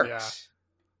then it works.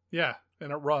 Yeah,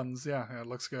 and it runs. Yeah, it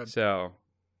looks good. So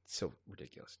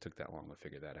ridiculous. It took that long to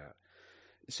figure that out.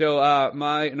 So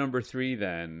my number 3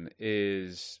 then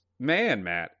is, man,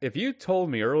 Matt, if you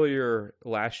told me earlier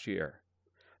last year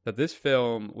that this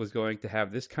film was going to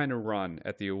have this kind of run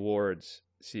at the awards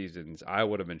seasons, I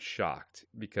would have been shocked,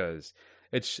 because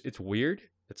it's weird.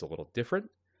 It's a little different.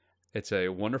 It's a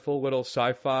wonderful little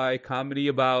sci-fi comedy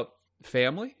about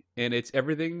family, and it's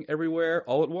Everything Everywhere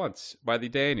All at Once by the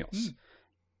Daniels.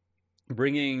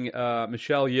 Bringing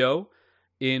Michelle Yeoh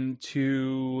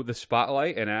into the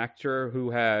spotlight, an actor who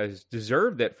has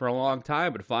deserved it for a long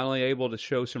time, but finally able to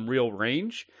show some real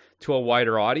range to a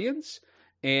wider audience.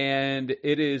 And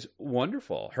it is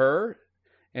wonderful. Her,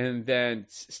 and then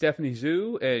Stephanie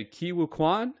Zhu and Ki Woo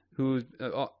Kwan, who's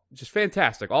just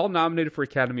fantastic, all nominated for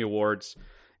Academy Awards.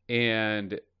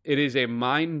 And it is a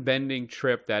mind-bending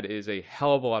trip that is a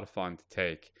hell of a lot of fun to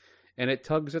take. And it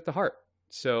tugs at the heart.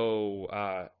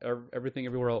 So Everything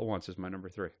Everywhere All at Once is my number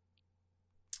 3.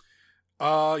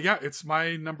 Yeah, it's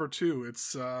my number 2.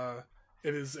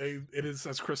 It is,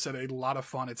 as Chris said, a lot of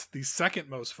fun. It's the second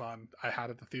most fun I had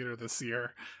at the theater this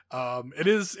year.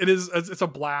 It's a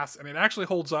blast, and it actually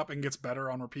holds up and gets better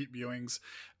on repeat viewings.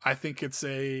 I think it's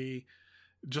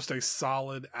just a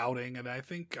solid outing, and I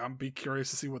think I'll be curious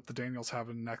to see what the Daniels have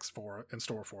in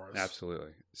store for us.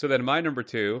 Absolutely. So then my number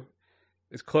 2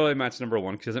 is clearly Matt's number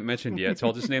 1 because he hasn't mentioned yet. So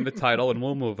I'll just name the title and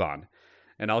we'll move on,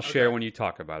 and I'll share when you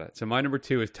talk about it. So my number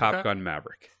 2 is Top Gun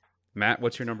Maverick. Matt,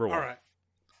 what's your number 1? All right.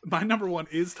 My number 1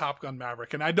 is Top Gun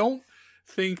Maverick, and I don't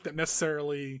think that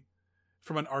necessarily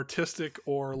from an artistic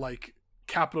or like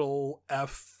capital F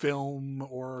film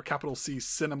or capital C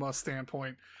cinema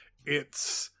standpoint,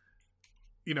 it's,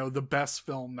 the best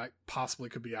film that possibly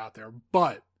could be out there.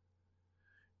 But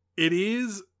it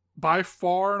is by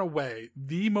far and away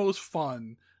the most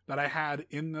fun that I had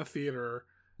in the theater.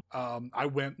 I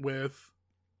went with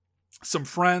some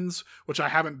friends, which I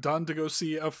haven't done to go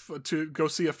see a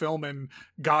film in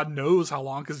God knows how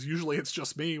long, because usually it's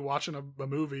just me watching a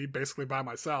movie basically by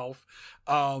myself.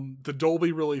 The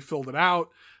Dolby really filled it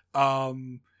out,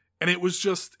 and it was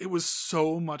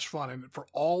so much fun. And for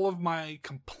all of my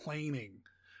complaining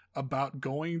about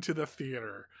going to the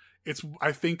theater, it's,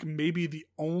 I think, maybe the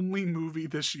only movie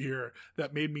this year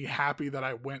that made me happy that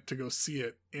I went to go see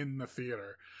it in the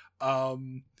theater.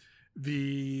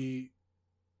 The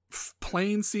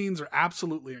plane scenes are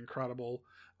absolutely incredible.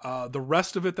 The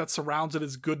rest of it that surrounds it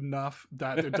is good enough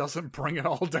that it doesn't bring it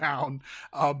all down.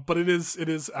 But it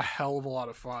is a hell of a lot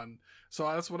of fun. So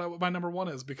that's what my number 1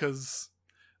 is, because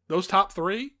those top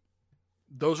 3,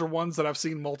 those are ones that I've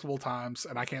seen multiple times,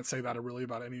 and I can't say that really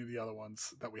about any of the other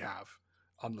ones that we have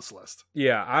on this list.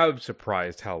 Yeah, I'm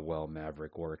surprised how well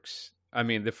Maverick works. I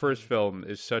mean, the first film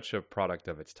is such a product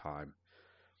of its time.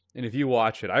 And if you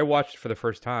watch it, I watched it for the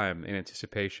first time in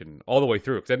anticipation all the way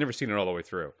through, because I'd never seen it all the way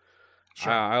through.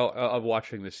 Sure. I'm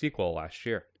watching the sequel last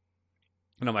year.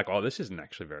 And I'm like, oh, this isn't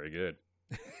actually very good.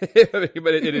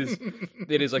 But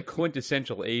it is like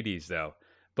quintessential 80s, though.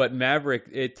 But Maverick,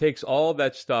 it takes all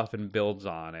that stuff and builds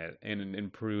on it and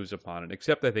improves upon it,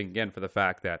 except I think, again, for the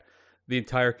fact that the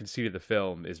entire conceit of the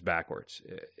film is backwards.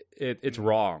 It's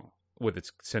wrong with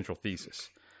its central thesis.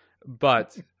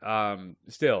 But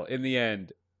still, in the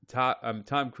end,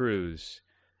 Tom Cruise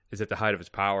is at the height of his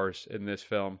powers in this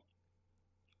film,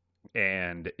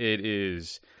 and it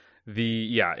is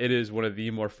one of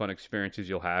the more fun experiences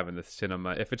you'll have in the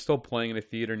cinema. If it's still playing in a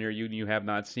theater near you and you have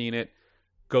not seen it,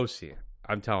 go see it.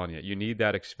 I'm telling you, you need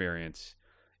that experience.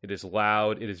 It is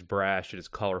loud, it is brash, it is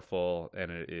colorful,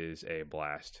 and it is a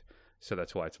blast. So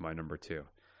that's why it's my number 2.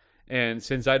 And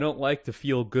since I don't like to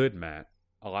feel good, Matt,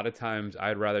 a lot of times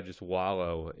I'd rather just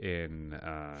wallow in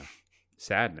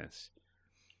sadness.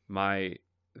 My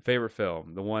favorite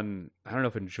film, the one, I don't know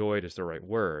if enjoyed is the right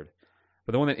word,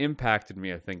 but the one that impacted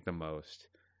me, I think, the most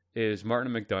is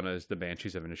Martin McDonagh's The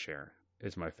Banshees of Inisherin.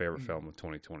 Is my favorite film of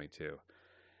 2022.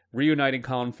 Reuniting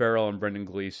Colin Farrell and Brendan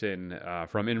Gleeson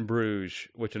from In Bruges,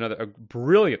 which a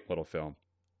brilliant little film.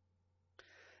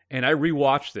 And I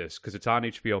rewatched this because it's on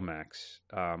HBO Max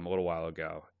a little while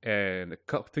ago, and a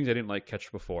couple things I didn't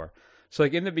catch before. So,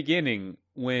 in the beginning,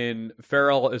 when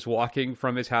Farrell is walking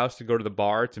from his house to go to the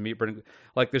bar to meet Brendan,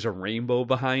 there's a rainbow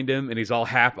behind him, and he's all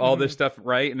happy, all this stuff,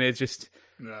 right? And it's just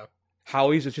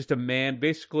how he's just a man,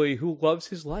 basically, who loves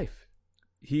his life.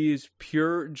 He is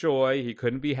pure joy. He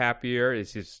couldn't be happier.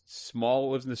 Lives in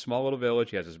this small little village.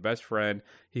 He has his best friend.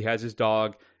 He has his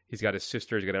dog. He's got his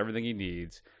sister. He's got everything he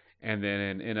needs. And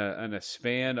then in a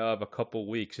span of a couple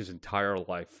weeks, his entire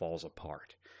life falls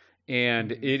apart.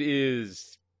 And it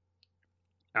is,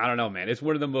 I don't know, man. It's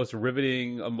one of the most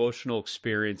riveting emotional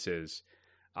experiences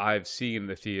I've seen in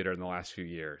the theater in the last few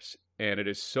years. And it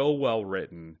is so well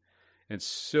written and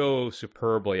so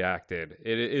superbly acted.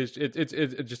 It's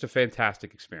just a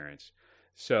fantastic experience.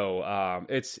 So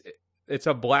it's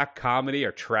a black comedy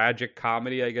or tragic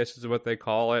comedy, I guess is what they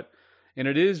call it. And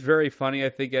it is very funny, I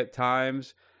think, at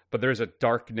times. But there's a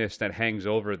darkness that hangs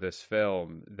over this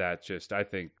film that I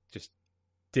think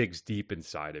digs deep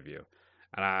inside of you.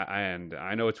 And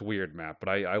I know it's weird, Matt, but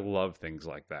I love things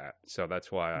like that. So that's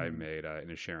why I made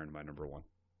Inisherin my number 1.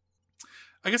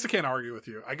 I guess I can't argue with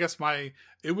you. I guess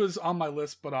it was on my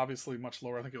list, but obviously much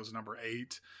lower. I think it was number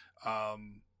 8.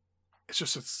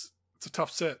 It's a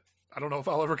tough sit. I don't know if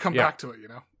I'll ever come back to it, you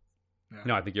know? Yeah.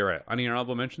 No, I think you're right. Any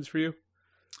honorable mentions for you?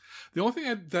 The only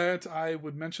thing that I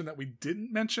would mention that we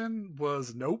didn't mention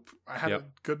was Nope. I had a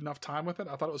good enough time with it.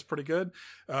 I thought it was pretty good.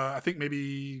 I think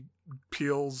maybe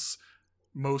Peele's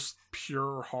most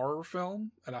pure horror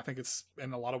film, and I think it's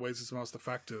in a lot of ways it's the most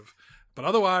effective. But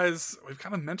otherwise, we've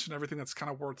kind of mentioned everything that's kind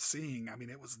of worth seeing. I mean,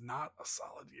 it was not a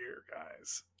solid year,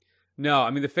 guys. No,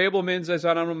 I mean, The Fabelmans, as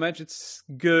I don't mention, it's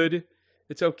good.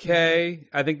 It's okay.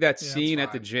 I think that scene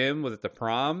at the gym with at the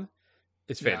prom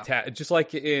is fantastic. Just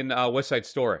like in West Side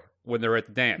Story when they're at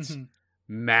the dance.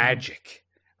 Magic,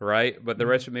 right? But the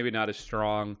rest are maybe not as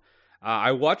strong.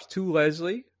 I watched To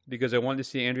Leslie because I wanted to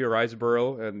see Andrea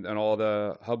Riseborough and all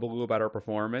the hullabaloo about her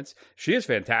performance. She is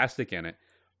fantastic in it.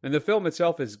 And the film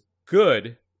itself is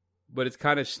good, but it's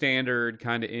kind of standard,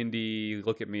 kind of indie,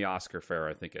 look at me Oscar fare,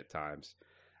 I think, at times.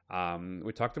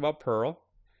 We talked about Pearl.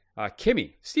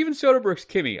 Kimmy. Steven Soderbergh's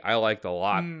Kimmy I liked a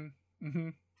lot.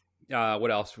 What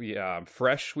else?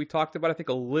 Fresh we talked about, I think,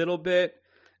 a little bit.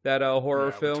 That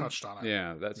horror film. We touched on it.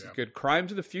 Yeah, that's good.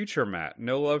 Crimes of the Future, Matt.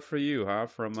 No Love for You, huh?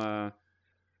 From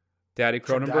Daddy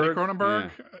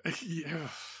Cronenberg. Yeah.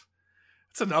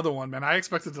 It's another one, man. I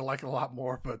expected to like it a lot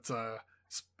more, but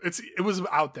it was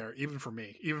out there, even for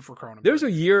me, even for Cronenberg. There's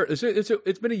a year.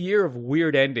 It's been a year of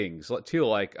weird endings too,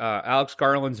 like Alex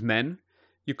Garland's Men.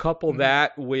 You couple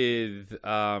that with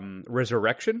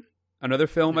Resurrection, another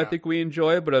film I think we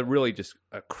enjoy, but really just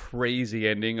a crazy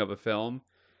ending of a film.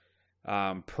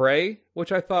 Prey,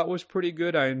 which I thought was pretty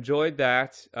good. I enjoyed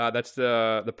that. That's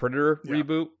the Predator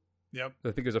reboot. Yep.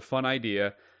 I think it was a fun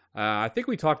idea. I think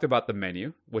we talked about The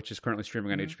Menu, which is currently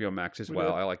streaming on HBO Max as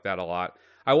well. I like that a lot.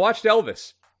 I watched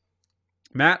Elvis.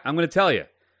 Matt, I'm going to tell you.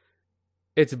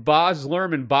 It's Baz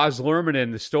Luhrmann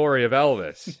in the story of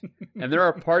Elvis. And there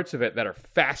are parts of it that are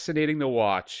fascinating to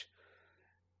watch,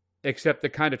 except it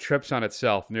kind of trips on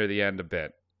itself near the end a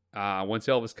bit. Once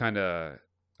Elvis kind of,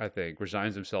 I think,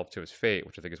 resigns himself to his fate,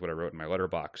 which I think is what I wrote in my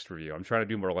Letterboxd review. I'm trying to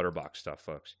do more Letterboxd stuff,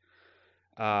 folks.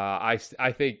 I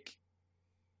think,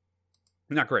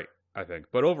 not great, I think.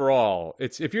 But overall,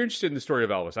 if you're interested in the story of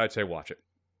Elvis, I'd say watch it.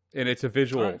 And it's a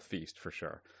visual feast for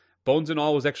sure. Bones and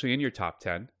All was actually in your top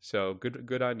 10, so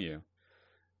good on you.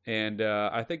 And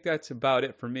I think that's about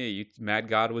it for me. Mad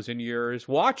God was in yours.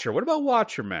 Watcher. What about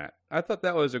Watcher, Matt? I thought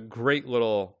that was a great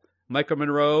little Micah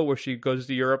Monroe where she goes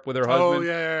to Europe with her husband.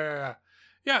 Oh,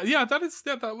 yeah.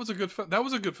 That was a good film. That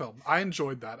was a good film. I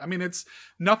enjoyed that. I mean, it's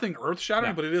nothing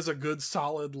earth-shattering, but it is a good,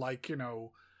 solid, like, you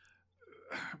know,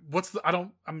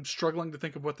 I'm struggling to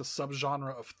think of what the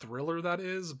subgenre of thriller that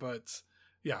is, but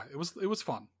yeah, it was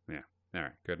fun. Yeah. All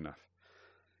right, good enough.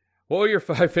 What were your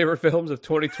 5 favorite films of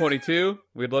 2022?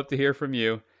 We'd love to hear from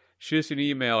you. Shoot us an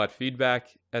email at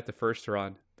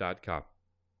feedback@thefirstrun.com.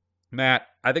 Matt,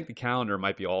 I think the calendar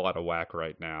might be all out of whack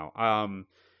right now. I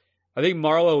think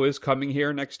Marlowe is coming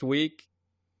here next week.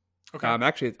 Okay.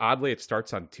 Actually, oddly, it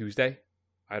starts on Tuesday.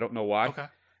 I don't know why. Okay.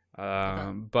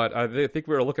 But I think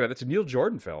we were looking at it's a Neil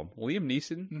Jordan film. Liam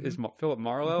Neeson is Philip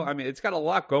Marlowe. I mean, it's got a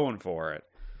lot going for it.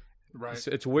 Right.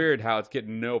 It's weird how it's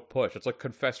getting no push. It's like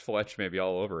Confess Fletch maybe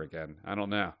all over again. I don't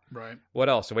know. Right. What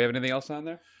else? Do we have anything else on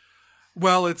there?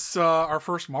 Well, it's our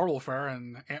first Marvel affair,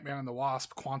 and Ant-Man and the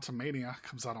Wasp: Quantumania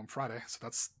comes out on Friday, so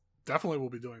that's definitely we'll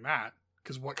be doing that.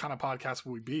 Because what kind of podcast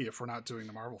will we be if we're not doing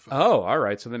the Marvel film? Oh, all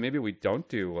right. So then maybe we don't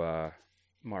do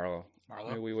Marlowe.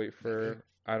 Maybe we wait for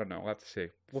I don't know. We'll have to see.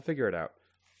 We'll figure it out.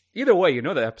 Either way, you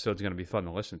know the episode's going to be fun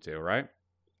to listen to, right?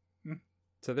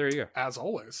 So there you go. As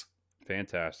always.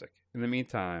 Fantastic. In the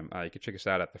meantime, you can check us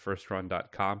out at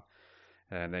thefirstrun.com.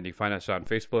 And then you find us on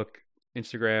Facebook,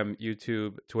 Instagram,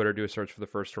 YouTube, Twitter. Do a search for The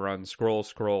First Run. Scroll.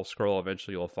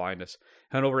 Eventually you'll find us.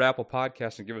 Head over to Apple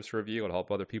Podcasts and give us a review. It'll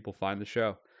help other people find the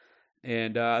show.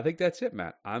 And I think that's it,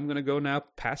 Matt. I'm going to go now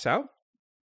pass out.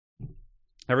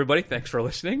 Everybody, thanks for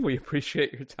listening. We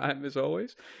appreciate your time as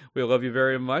always. We love you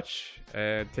very much.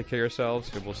 And take care of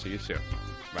yourselves, and we'll see you soon.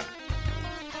 Bye.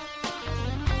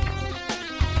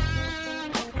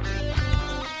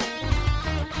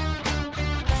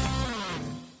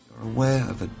 Aware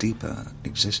of a deeper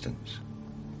existence,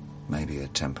 maybe a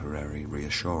temporary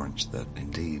reassurance that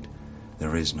indeed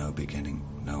there is no beginning,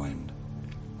 no end.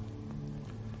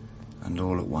 And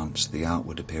all at once the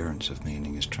outward appearance of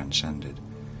meaning is transcended,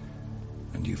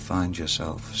 and you find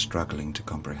yourself struggling to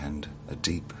comprehend a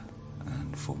deep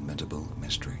and formidable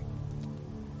mystery.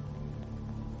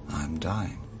 I'm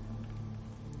dying.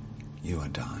 You are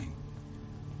dying.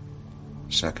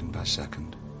 Second by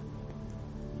second,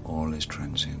 all is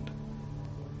transient.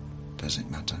 Does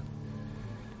it matter?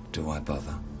 Do I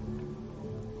bother?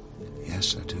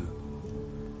 Yes, I do.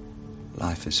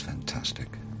 Life is fantastic.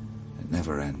 It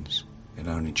never ends. It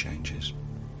only changes.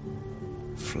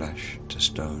 Flesh to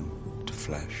stone to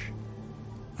flesh,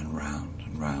 and round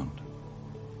and round.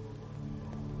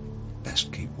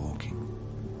 Best keep walking.